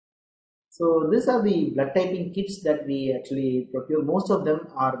 So these are the blood typing kits that we actually procure. Most of them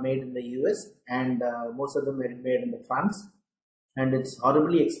are made in the US and most of them are made in France, and it's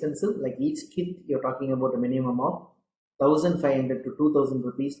horribly expensive. Like each kit, you're talking about a minimum of 1,500 to 2,000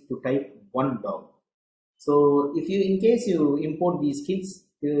 rupees to type one dog. So if you, in case you import these kits,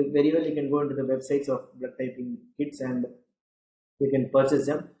 very well you can go into the websites of blood typing kits and you can purchase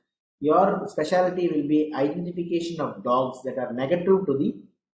them. Your specialty will be identification of dogs that are negative to the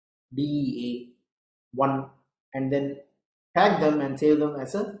DEA 1 and then tag them and save them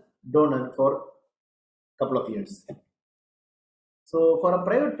as a donor for a couple of years. So for a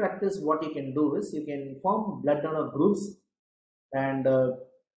private practice, what you can do is you can form blood donor groups, and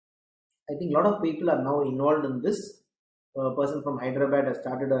I think a lot of people are now involved in this. A person from Hyderabad has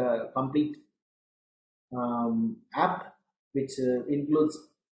started a complete app which includes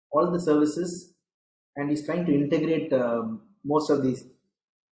all the services, and is trying to integrate most of these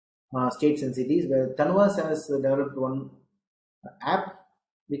states and cities. Where Tanvas has developed one app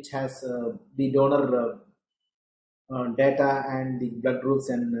which has the donor data and the blood groups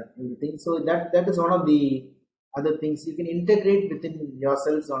and everything. So that is one of the other things you can integrate within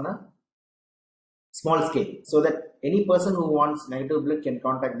yourselves on a small scale, so that any person who wants negative blood can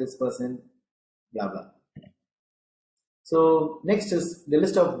contact this person, blah blah. So next is the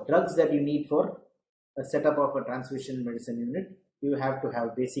list of drugs that you need for a setup of a transfusion medicine unit. You have to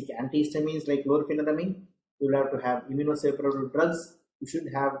have basic antihistamines like chlorpheniramine. You will have to have immunosuppressive drugs. You should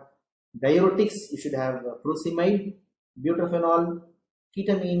have diuretics. You should have furosemide, butorphanol,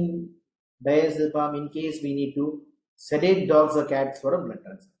 ketamine, diazepam in case we need to sedate dogs or cats for a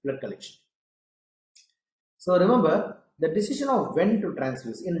blood collection. So remember the decision of when to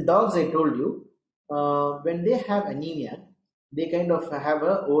transfuse. In dogs, I told you, when they have anemia, they kind of have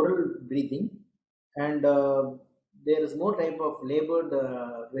a oral breathing, and there is more type of labored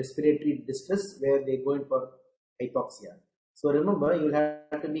respiratory distress where they go in for hypoxia. So remember, you will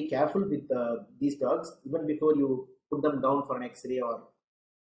have to be careful with these dogs even before you put them down for an X-ray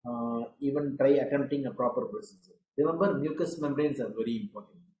or even try attempting a proper procedure. Remember, mucous membranes are very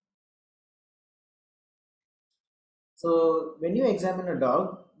important. So when you examine a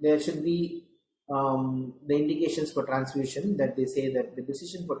dog, there should be the indications for transfusion, that they say that the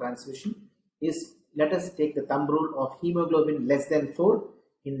decision for transfusion is, let us take the thumb rule of hemoglobin less than 4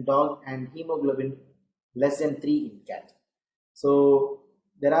 in dog and hemoglobin less than 3 in cat. So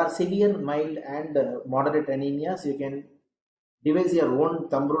there are severe, mild and moderate anemias. You can devise your own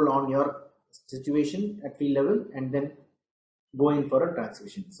thumb rule on your situation at field level and then go in for a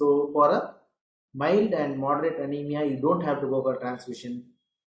transfusion. So for a mild and moderate anemia, you don't have to go for a transfusion.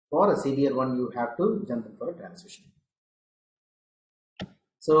 For a severe one, you have to jump in for a transfusion.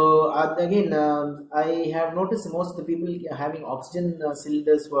 So again, I have noticed most of the people having oxygen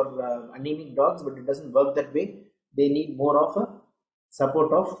cylinders for anemic dogs, but it doesn't work that way. They need more of a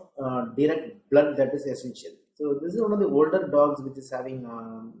support of direct blood that is essential. So this is one of the older dogs which is having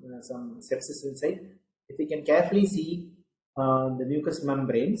some sepsis inside. If you can carefully see, the mucous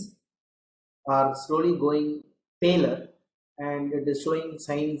membranes are slowly going paler, and it is showing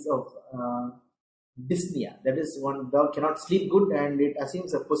signs of dyspnea. That is, one dog cannot sleep good and it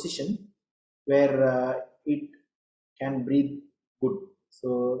assumes a position where it can breathe good.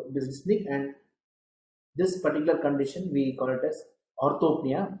 So it is dyspneic, and this particular condition we call it as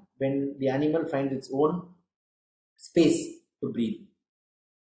orthopnea, when the animal finds its own space to breathe.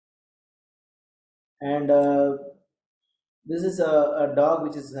 And this is a dog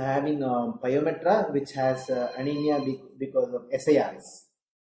which is having pyometra, which has anemia because of SIRS.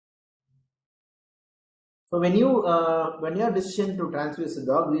 So when your decision to transfuse a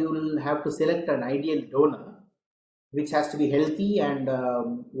dog, we will have to select an ideal donor, which has to be healthy and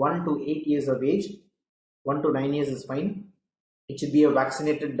 1 to 8 years of age. 1 to 9 years is fine. It should be a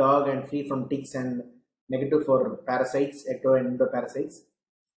vaccinated dog and free from ticks and negative for parasites, ecto and endoparasites.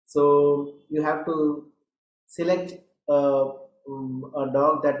 So you have to select a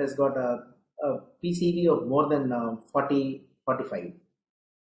dog that has got a PCV of more than 40-45.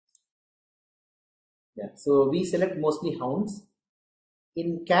 Yeah, so we select mostly hounds.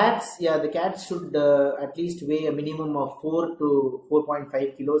 In cats, yeah, the cats should at least weigh a minimum of 4 to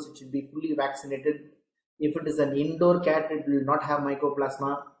 4.5 kilos. It should be fully vaccinated. If it is an indoor cat, it will not have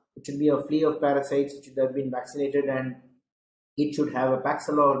mycoplasma. It should be a free of parasites. It should have been vaccinated, and it should have a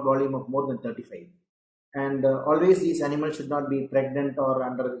paxillol volume of more than 35. And always these animals should not be pregnant or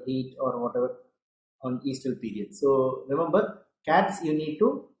under heat or whatever on estrous period. So remember, cats you need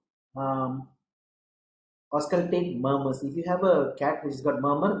to auscultate murmurs. If you have a cat which has got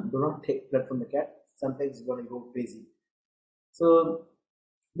murmur, do not take blood from the cat. Sometimes it's going to go crazy. So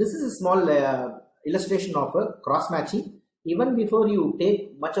this is a small illustration of a cross matching. Even before you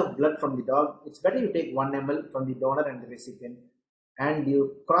take much of blood from the dog, it's better you take 1 ml from the donor and the recipient and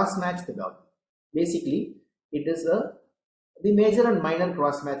you cross match the dog. Basically, it is the major and minor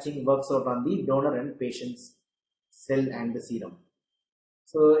cross matching works out on the donor and patient's cell and the serum.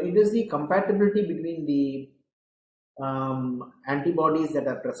 So it is the compatibility between the antibodies that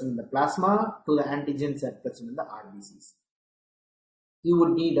are present in the plasma to the antigens that are present in the RBCs. You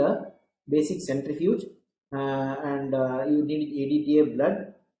would need a basic centrifuge and you need ADTA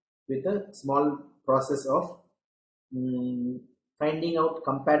blood with a small process of finding out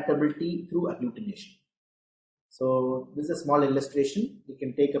compatibility through agglutination. So this is a small illustration. You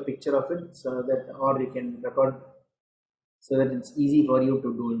can take a picture of it so that, or you can record so that it's easy for you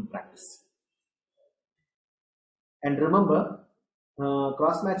to do in practice. And remember,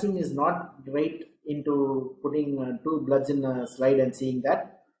 cross matching is not right into putting two bloods in a slide and seeing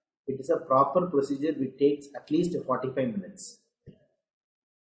that. It is a proper procedure which takes at least 45 minutes.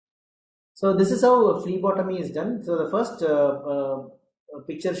 So this is how phlebotomy is done. So the first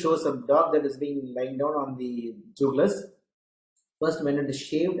picture shows a dog that is being lying down on the jugulars. First, when it is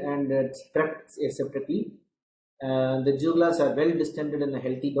shaved and it's prepped separately, the jugulars are well distended in a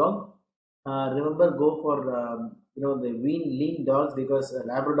healthy dog. Remember, go for the lean dogs, because a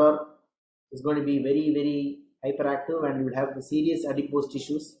Labrador is going to be very, very hyperactive and will have the serious adipose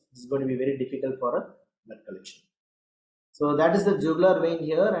tissues. This is going to be very difficult for a blood collection. So that is the jugular vein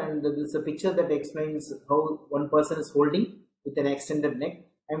here, and this is a picture that explains how one person is holding with an extended neck.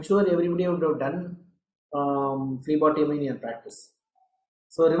 I'm sure everybody would have done phlebotomy in your practice.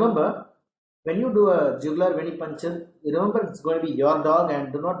 So remember, when you do a jugular venipuncture, remember it's going to be your dog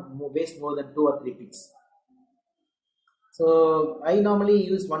and do not waste more than 2 or 3 picks. So I normally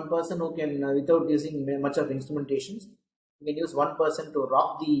use one person who can, without using much of instrumentations, you can use one person to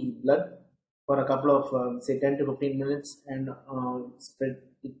rock the blood for a couple of say 10 to 15 minutes and spread,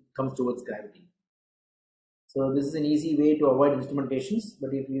 it comes towards gravity. So this is an easy way to avoid instrumentations,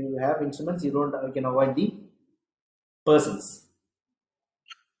 but if you have instruments, you can avoid the persons.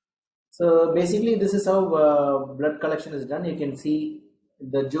 So basically this is how blood collection is done. You can see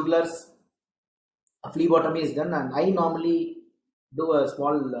the jugulars, a phlebotomy is done, and I normally do a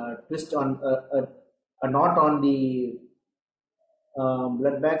small twist on a knot on the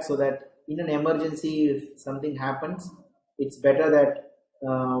blood bag, so that in an emergency, if something happens, it's better that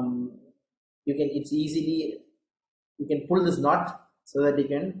you can pull this knot so that you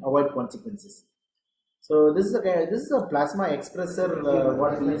can avoid consequences. So this is a plasma expressor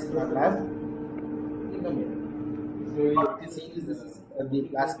what we use in our lab. So what you see is this is the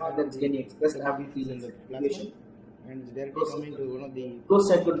plasma that's getting expressed after the certification. And it's directly coming to one of the closed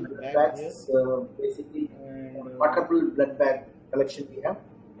cycle blood bags, basically quadruple blood bag collection we have.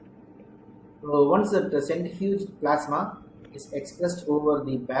 So once the centrifuge plasma is expressed over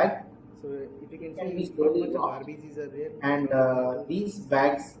the bag, so if you can can see, be slowly the locked, RBCs are there, and these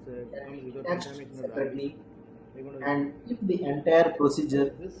bags comes without attached contamination of separately, We're going to and if the entire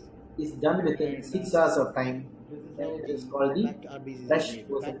procedure this. is done within 6 hours of time, This is then how it is called the packed RBCs fresh are made.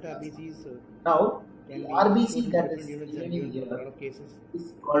 frozen Packed plasma. RBCs Now the can be RBC stored that in is different units given and in used in a lot here of cases.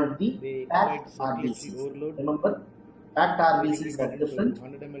 is called the They packed avoid circulatory RBCs. overload. Remember, packed RBCs are different,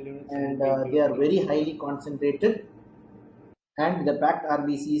 100 ml units and being they are used very highly concentrated, and the packed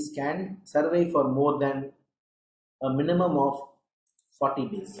RBCs can survive for more than a minimum of 40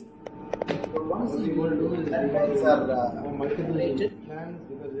 days. So once the blood bags are manipulated, plans,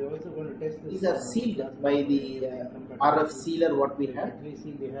 because they're also going to test this. these are sealed by the RF sealer what we have. Actually,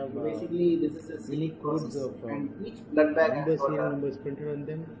 see, they have Basically, this is a unique sealing codes process, of and each blood bag has got serial a numbers printed on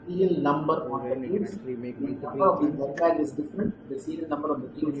them. serial number on Then the you can tubes. actually make The multiple number of the plans. blood bag is different. The serial number on the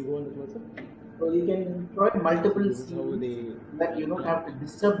When tubes. you go on the closer, So you can provide multiple this is how seals they that you don't have to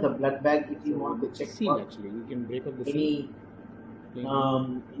disturb the blood bag if you want to check seal. for Actually, you can break up the seal. any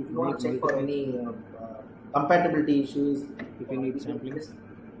if you want to check for any compatibility issues. If you need sampling.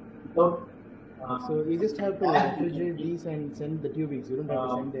 Without, So you just have to refrigerate these and send the tubings. You don't have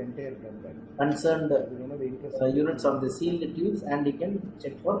to send the entire blood bag. concerned This is one of the interesting units of the sealed tubes, and you can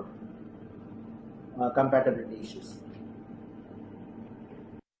check for compatibility issues.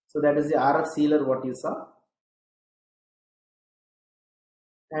 So that is the RF sealer what you saw.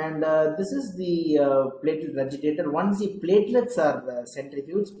 And this is the platelet agitator. Once the platelets are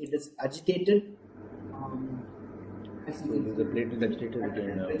centrifuged, it is agitated. So this is a platelet agitator. We can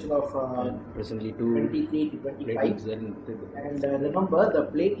temperature of presently 2 23 to 25. platelets there in And remember, the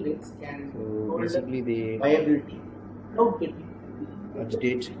platelets can So hold basically they viability without getting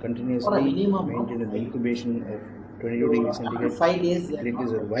agitate for a continuously, minimum of maintain an incubation of 22 degrees after centigrade. 5 days. They are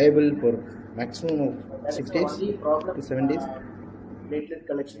Platelets not are viable for maximum of That is 6 the days only problem to 7 days. Platelet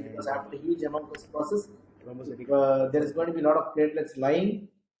collection, because after a huge amount of process, Thrombocytic. there is going to be a lot of platelets lying.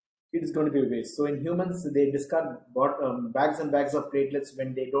 It is going to be a waste. So in humans, they discard bags and bags of platelets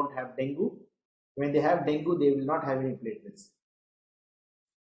when they don't have dengue. When they have dengue, they will not have any platelets.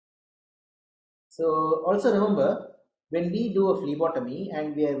 So also remember, when we do a phlebotomy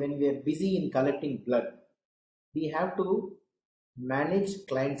and when we are busy in collecting blood, we have to manage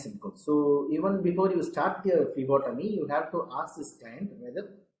client symptoms. So even before you start your phlebotomy, you have to ask this client whether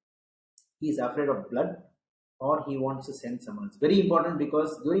he is afraid of blood or he wants to send someone else. Very important,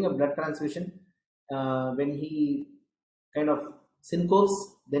 because during a blood transfusion, when he kind of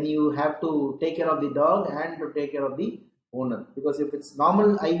syncopes, then you have to take care of the dog and to take care of the owner. Because if it's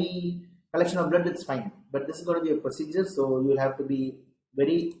normal IV collection of blood, it's fine. But this is going to be a procedure, so you will have to be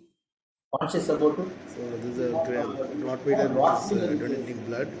very conscious about it. So this is a Rottweiler which is donating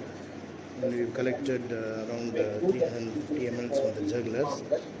blood, and we've collected around 350 ml from the jugglers.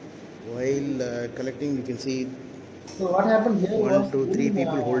 While collecting, you can see So what happened here 1, 2, 3 during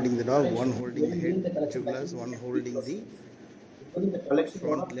people holding the dog, one holding the during head, collection jugglers, one holding the during the collection,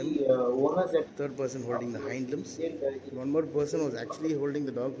 one front of limb, the owners at third person holding the hind limbs. One more person was actually holding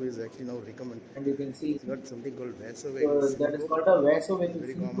the dog, who is actually now recommended. and you can see He's got something called so vasovagal that is syndrome. called a vasovagal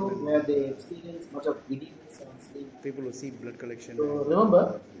Very syndrome, common in where they experience much of giddiness on sleep. People who see blood collection. So remember,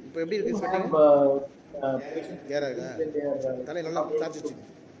 இப்போ எப்படி you இருக்கு have sweating? patients Clear ஆகுதா? when they are தலை நல்லா சாச்சிச்சு.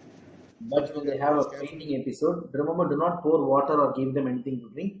 but when they have a fainting episode, remember, do not pour water or give them anything to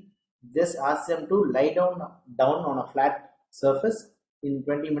drink. Just ask them to lie down on a flat surface. In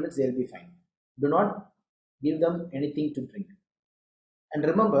 20 minutes, they will be fine. Do not give them anything to drink. And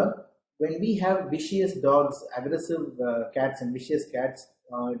remember, when we have vicious dogs, aggressive cats and vicious cats,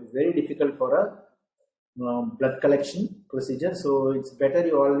 it is very difficult for a blood collection procedure. So it's better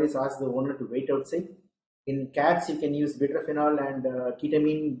you always ask the owner to wait outside. In cats, you can use bitrophenol and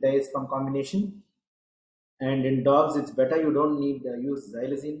ketamine diazepam combination. And in dogs, it's better you don't need use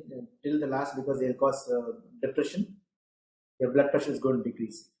xylazine till the last, because they'll cause depression. Your blood pressure is going to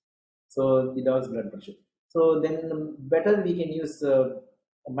decrease. So the dog's blood pressure. So then better we can use a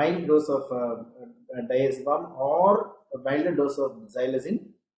mild dose of diazepam or a milder dose of xylazine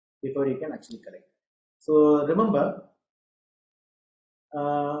before you can actually collect. So remember,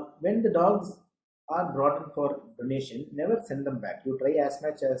 when the dogs are brought in for donation, never send them back. You try as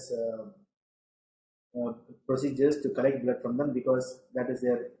much as procedures to collect blood from them, because that is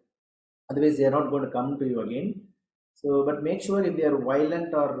their, otherwise they are not going to come to you again. So but make sure, if they are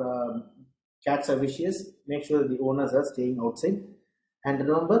violent or cats are vicious, make sure the owners are staying outside. And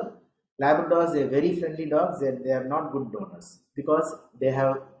remember, Labradors, they are very friendly dogs. They are not good donors, because they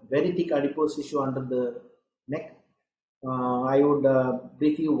have very thick adipose tissue under the neck. I would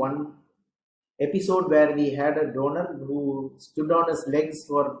brief you one episode where we had a donor who stood on his legs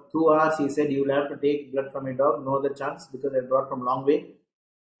for 2 hours. He said, "You will have to take blood from a dog." No other chance, because I brought from long way.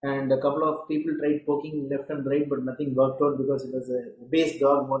 And a couple of people tried poking left and right, but nothing worked out, because it was a obese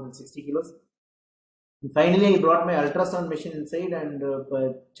dog, more than 60 kilos. And finally, I brought my ultrasound machine inside and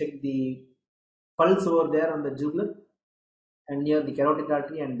checked the pulse over there on the jugular and near the carotid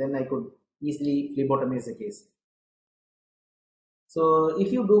artery, and then I could easily phlebotomize the case. So if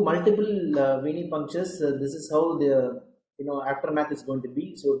you do multiple venipunctures, this is how the aftermath is going to be.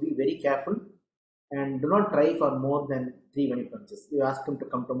 So be very careful, and do not try for more than 3 venipunctures. You ask them to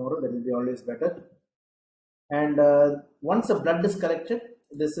come tomorrow, that will be always better. And once the blood is collected,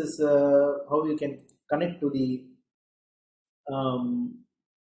 this is how you can connect to the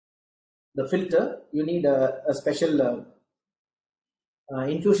filter. You need a special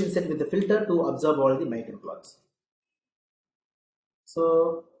infusion set with the filter to absorb all the microclots. So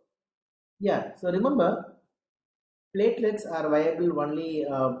yeah, so remember, platelets are viable only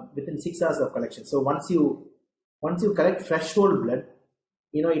within 6 hours of collection. So once you collect fresh whole blood,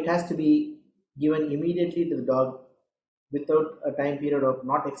 it has to be given immediately to the dog without a time period of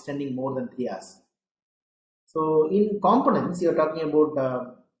not extending more than 3 hours. So in components, you're talking about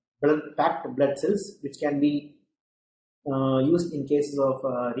packed blood cells, which can be used in cases of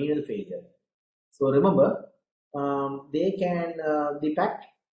renal failure. So remember, the packed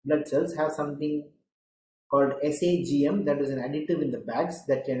blood cells have something called SAGM, that is an additive in the bags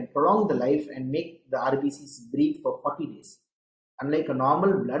that can prolong the life and make the RBCs breathe for 40 days, unlike a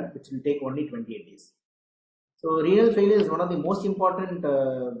normal blood which will take only 28 days. So renal failure is one of the most important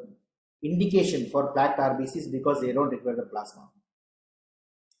indication for plaque RBCs because they don't require the plasma.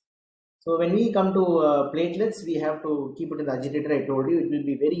 So when we come to platelets, we have to keep it in the agitator. I told you it will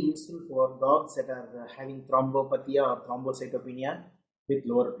be very useful for dogs that are having thrombopathia or thrombocytopenia with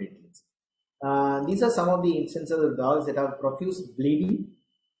lower platelets. These are some of the instances of dogs that have profuse bleeding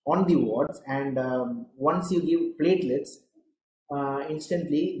on the wards, and once you give platelets,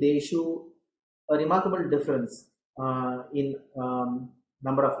 instantly they show a remarkable difference in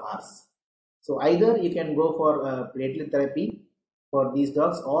number of hours. So either you can go for platelet therapy for these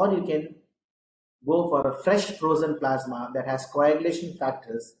dogs, or you can go for a fresh frozen plasma that has coagulation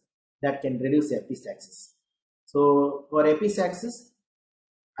factors that can reduce the epistaxis. So for epistaxis,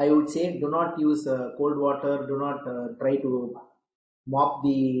 I would say do not use cold water, do not try to mop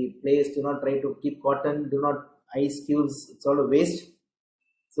the place, do not try to keep cotton, do not ice cubes, it's all a waste.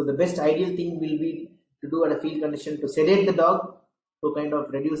 So the best ideal thing will be to do at a field condition to sedate the dog to kind of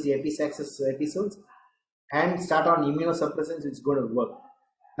reduce the epistaxis episodes, and start on immunosuppressants, which is going to work.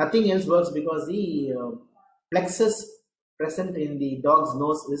 Nothing else works because the plexus present in the dog's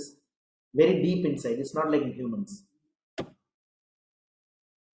nose is very deep inside. It's not like in humans.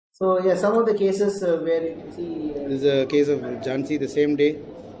 So yeah, some of the cases where you can see... There is a case of Jhansi the same day,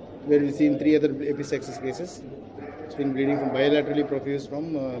 where we've seen 3 other epistaxis cases. It's been bleeding from bilaterally profuse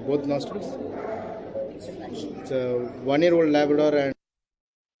from both nostrils. It's a 1-year-old Labrador. And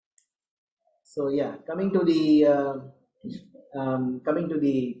so yeah, coming to the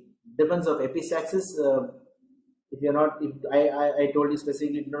difference of epistaxis, if you're not, I told you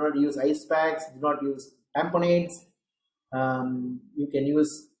specifically, do not use ice packs, do not use tamponades. You can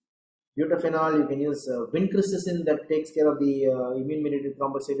use butaphenol, you can use vincristin that takes care of the immune-mediated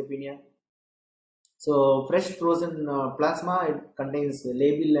thrombocytopenia. So fresh frozen plasma, it contains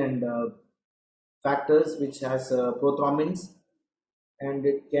labile and factors which has prothrombins, and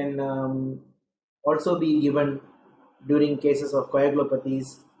it can also be given during cases of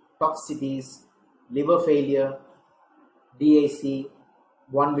coagulopathies, toxicities, liver failure, DIC,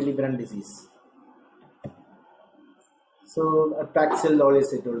 von Willebrand disease. So Paxil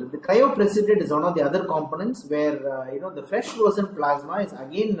always I told you. The cryoprecipitate is one of the other components where the fresh frozen plasma is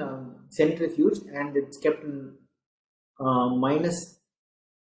again centrifuged, and it's kept in minus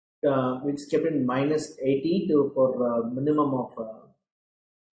 80 for a minimum of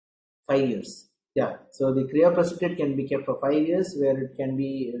 5 years. Yeah, so the cryoprecipitate can be kept for 5 years, where it can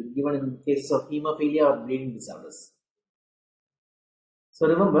be given in cases of hemophilia or bleeding disorders. So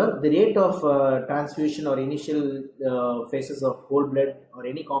remember, the rate of transfusion or initial phases of whole blood or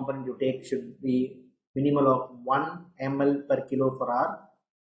any component you take should be minimal of 1 ml per kilo per hour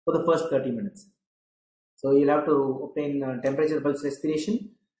for the first 30 minutes. So you'll have to obtain temperature pulse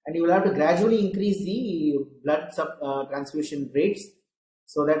respiration, and you will have to gradually increase the blood transfusion rates,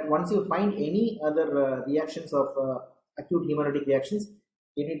 so that once you find any other reactions of acute hemolytic reactions,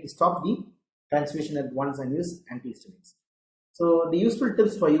 you need to stop the transfusion at once and use antihistamines. So the useful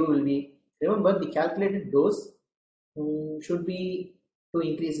tips for you will be, remember the calculated dose should be to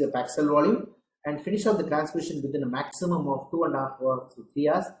increase the Paxil volume and finish off the transfusion within a maximum of 2.5 hours to 3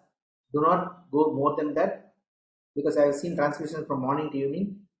 hours. Do not go more than that, because I have seen transfusions from morning to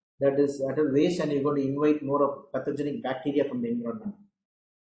evening. That is at a waste, and you're going to invite more of pathogenic bacteria from the environment.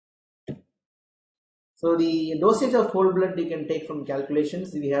 So the dosage of whole blood you can take from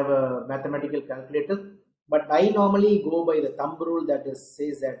calculations. We have a mathematical calculator, but I normally go by the thumb rule that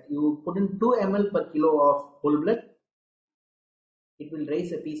says that you put in 2 ml per kilo of whole blood, it will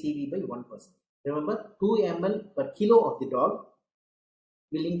raise a PCV by 1%. Remember, 2 ml per kilo of the dog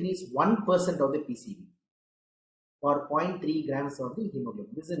will increase 1% of the PCV, or 0.3 grams of the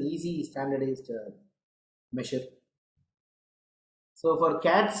hemoglobin. This is an easy standardized measure. So for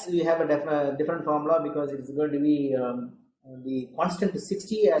cats, we have a different formula, because it is going to be the constant is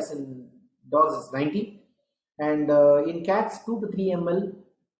 60, as in dogs is 90, and in cats 2 to 3 ml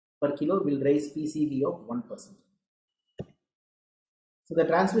per kilo will raise PCV of 1%. So the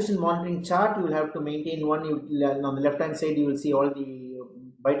transfusion monitoring chart, you will have to maintain one. On the left hand side you will see all the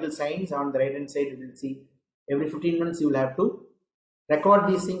vital signs. On the right hand side you will see every 15 minutes you will have to record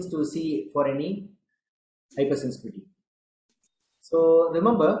these things to see for any hypersensitivity. So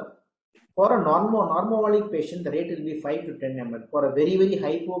remember, for a normolic patient, the rate will be 5 to 10 ml. For a very, very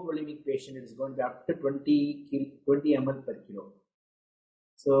hypovolemic patient, it is going to be up to 20 ml per kilo.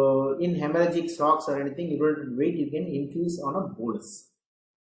 So in hemorrhagic shocks or anything, you don't have to wait, you can infuse on a bolus.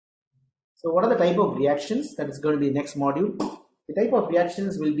 So what are the type of reactions? That is going to be next module. The type of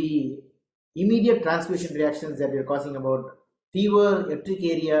reactions will be immediate transfusion reactions that we are causing about fever,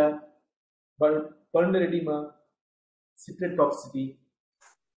 urticaria, pulmonary edema, citrate toxicity,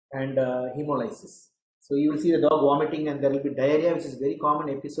 and hemolysis. So you will see the dog vomiting, and there will be diarrhea, which is a very common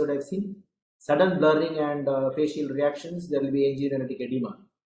episode I've seen. Sudden blurring and facial reactions, there will be angiogenetic edema.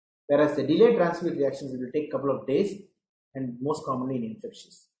 Whereas the delayed transfusion reactions will take a couple of days and most commonly in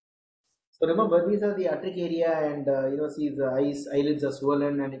infectious. So remember, these are the urticaria, and see the eyelids are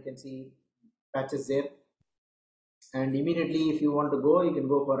swollen, and you can see patches there. And immediately, if you want to go, you can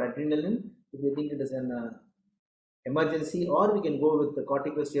go for adrenaline if you think it is an emergency, or we can go with the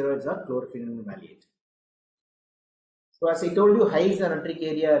corticosteroids or chlorpheniramine maleate. So as I told you, hives and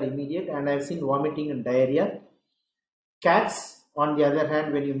urticaria are immediate, and I have seen vomiting and diarrhea. Cats, on the other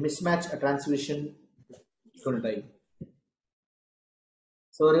hand, when you mismatch a transfusion, it's going to die.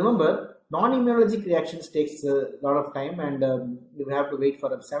 So remember, non-immunologic reactions takes a lot of time, and you have to wait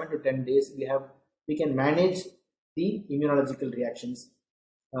for 7 to 10 days. We can manage the immunological reactions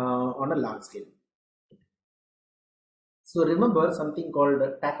on a large scale. So remember something called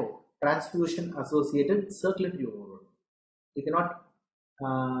TACO, transfusion associated circulatory overload. You cannot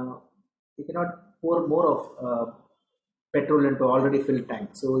pour more of petrol into already filled tank.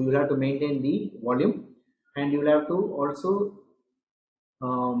 So you have to maintain the volume, and you will have to also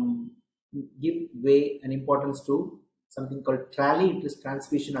give way and importance to something called TRALI, it is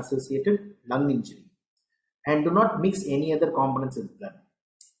transfusion associated lung injury, and do not mix any other components in blood.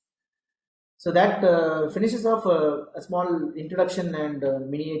 So that finishes off a small introduction and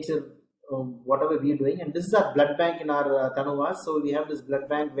miniature whatever we are doing. And this is our blood bank in our Tanuvas. So we have this blood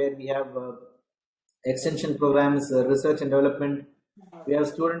bank where we have extension programs, research and development. We have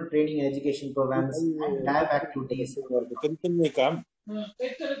student training and education programs and lab activities.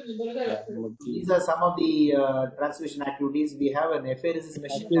 These are some of the transfusion activities. We have an apheresis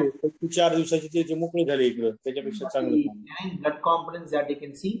machine. Blood components that you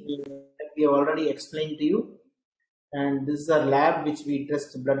can see that we have already explained to you. And this is our lab which we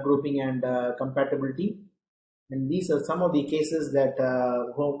test blood grouping and compatibility. And these are some of the cases that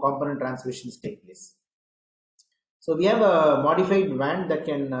home component transfusions take place. So we have a modified van that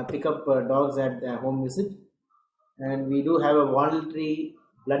can pick up dogs at their home visit. And we do have a voluntary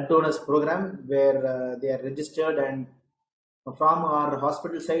blood donors program where they are registered, and from our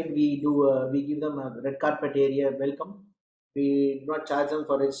hospital side we give them a red carpet area welcome. We do not charge them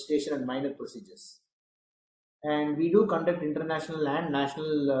for registration and minor procedures. And we do conduct international and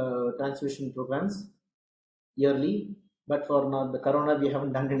national transfusion programs yearly, but for now the corona we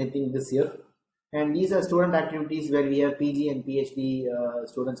haven't done anything this year. And these are student activities where we have PG and PhD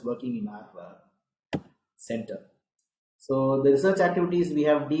students working in our center. So the research activities, we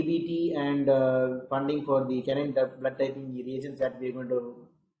have DBT and funding for the canine blood typing reagents that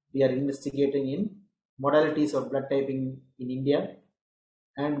we are investigating in modalities of blood typing in India.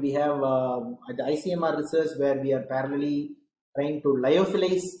 And we have the ICMR research where we are parallelly trying to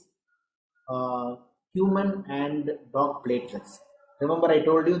lyophilize human and dog platelets. Remember, I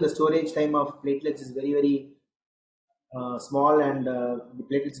told you the storage time of platelets is very, very small, and the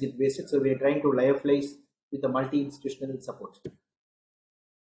platelets get wasted. So we are trying to lyophilize with a multi-institutional support.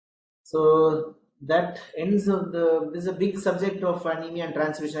 So that ends of this is a big subject of anemia and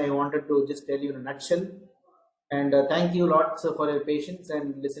transfusion. I wanted to just tell you in a nutshell. And thank you lots for your patience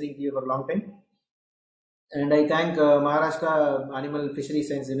and listening to you for a long time. And I thank Maharashtra Animal Fishery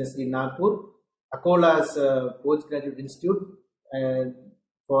Science University Nagpur, Akola's Postgraduate Institute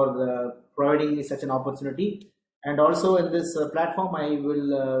for providing me such an opportunity. And also in this platform, I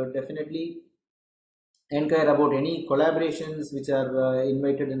will definitely inquire about any collaborations which are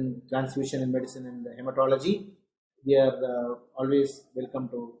invited in transfusion and medicine and hematology. We are always welcome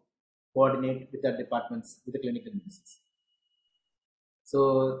to coordinate with our departments with the clinical medicines.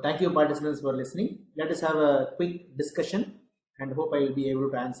 So thank you participants for listening. Let us have a quick discussion, and hope I will be able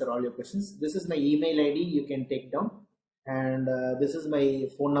to answer all your questions. This is my email ID, you can take down, and this is my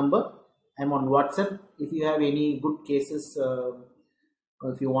phone number. I'm on WhatsApp. If you have any good cases,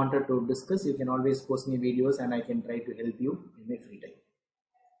 if you wanted to discuss, you can always post me videos and I can try to help you in my free time.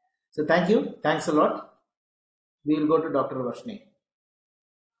 So thank you. Thanks a lot. We will go to Dr. Varshney.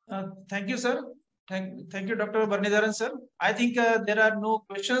 Thank you, sir. Thank you, Dr. Barnidharan, sir. I think there are no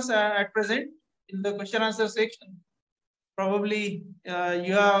questions at present in the question answer section. Probably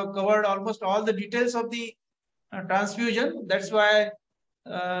you have covered almost all the details of the transfusion. That's why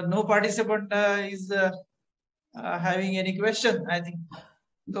no participant is having any question, I think.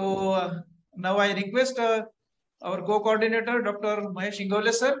 So now I request our co-coordinator, Dr. Mahesh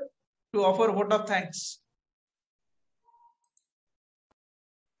Ingole, sir, to offer vote of thanks.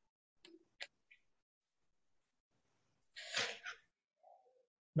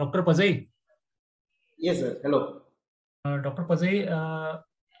 Dr. Pazai. Yes, sir. Hello. Dr. Pazai,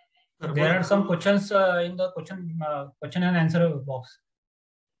 there are some questions in the question and answer box.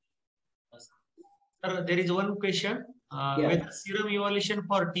 Sir, there is one question. Whether serum evaluation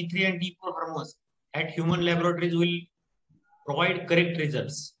for T3 and T4 hormones at human laboratories will provide correct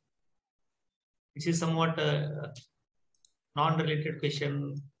results? This is somewhat non-related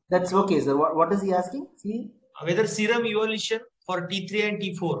question. That's okay, sir. What is he asking? See? Whether serum evaluation for T3 and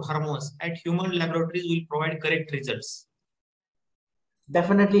T4 hormones at human laboratories will provide correct results?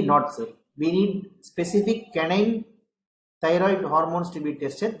 Definitely not, sir. We need specific canine thyroid hormones to be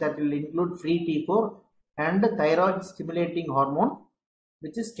tested. That will include free T4 and thyroid stimulating hormone,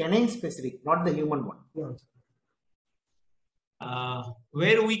 which is canine specific, not the human one. Yes.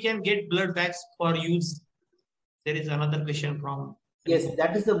 Where we can get blood bags for use? There is another question from. Yes,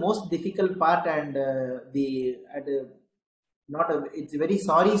 that is the most difficult part, and it's a very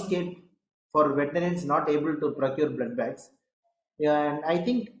sorry state for veterinarians not able to procure blood bags. And I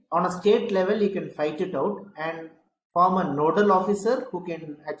think on a state level you can fight it out and form a nodal officer who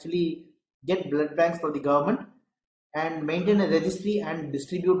can actually get blood banks for the government and maintain a registry and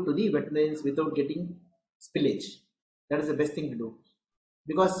distribute to the veterinarians without getting spillage. That is the best thing to do,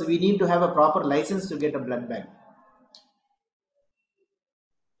 because we need to have a proper license to get a blood bank.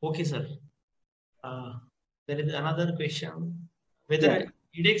 Okay, sir. There is another question. Whether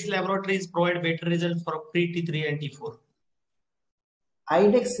IDEX laboratories provide better results for pre-T3 and T4?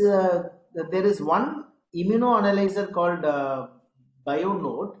 IDEX, there is one immunoanalyzer called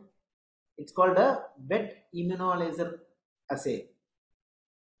BioNode. It's called a vet immunoanalyzer assay.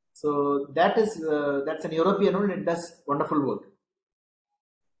 So that's an European one. It does wonderful work.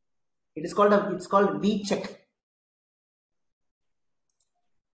 It's called VCheck.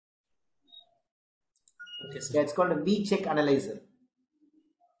 Okay, sir. Yeah, it's called a VCheck analyzer.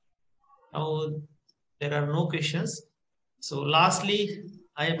 Now there are no questions. So lastly,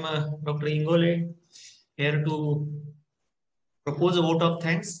 I am Dr. Ingole here to propose a vote of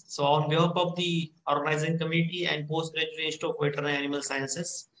thanks. So on behalf of the organizing committee and postgraduate Institute of Veterinary Animal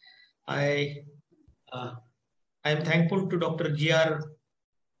Sciences, I am thankful to Dr. G.R.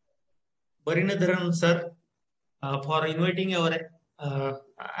 Barinadharan sir for inviting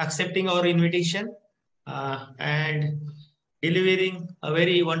accepting our invitation and delivering a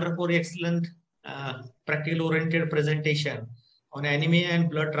very wonderful, excellent, practical oriented presentation on anemia and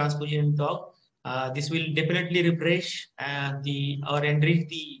blood transfusion in dog. This will definitely refresh and enrich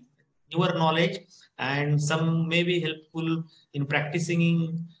the newer knowledge, and some may be helpful in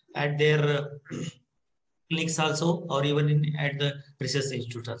practicing at their clinics also, or even at the research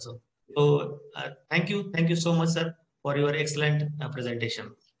institute also. So thank you so much, sir, for your excellent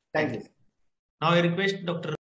presentation. Thank you. Now I request Dr.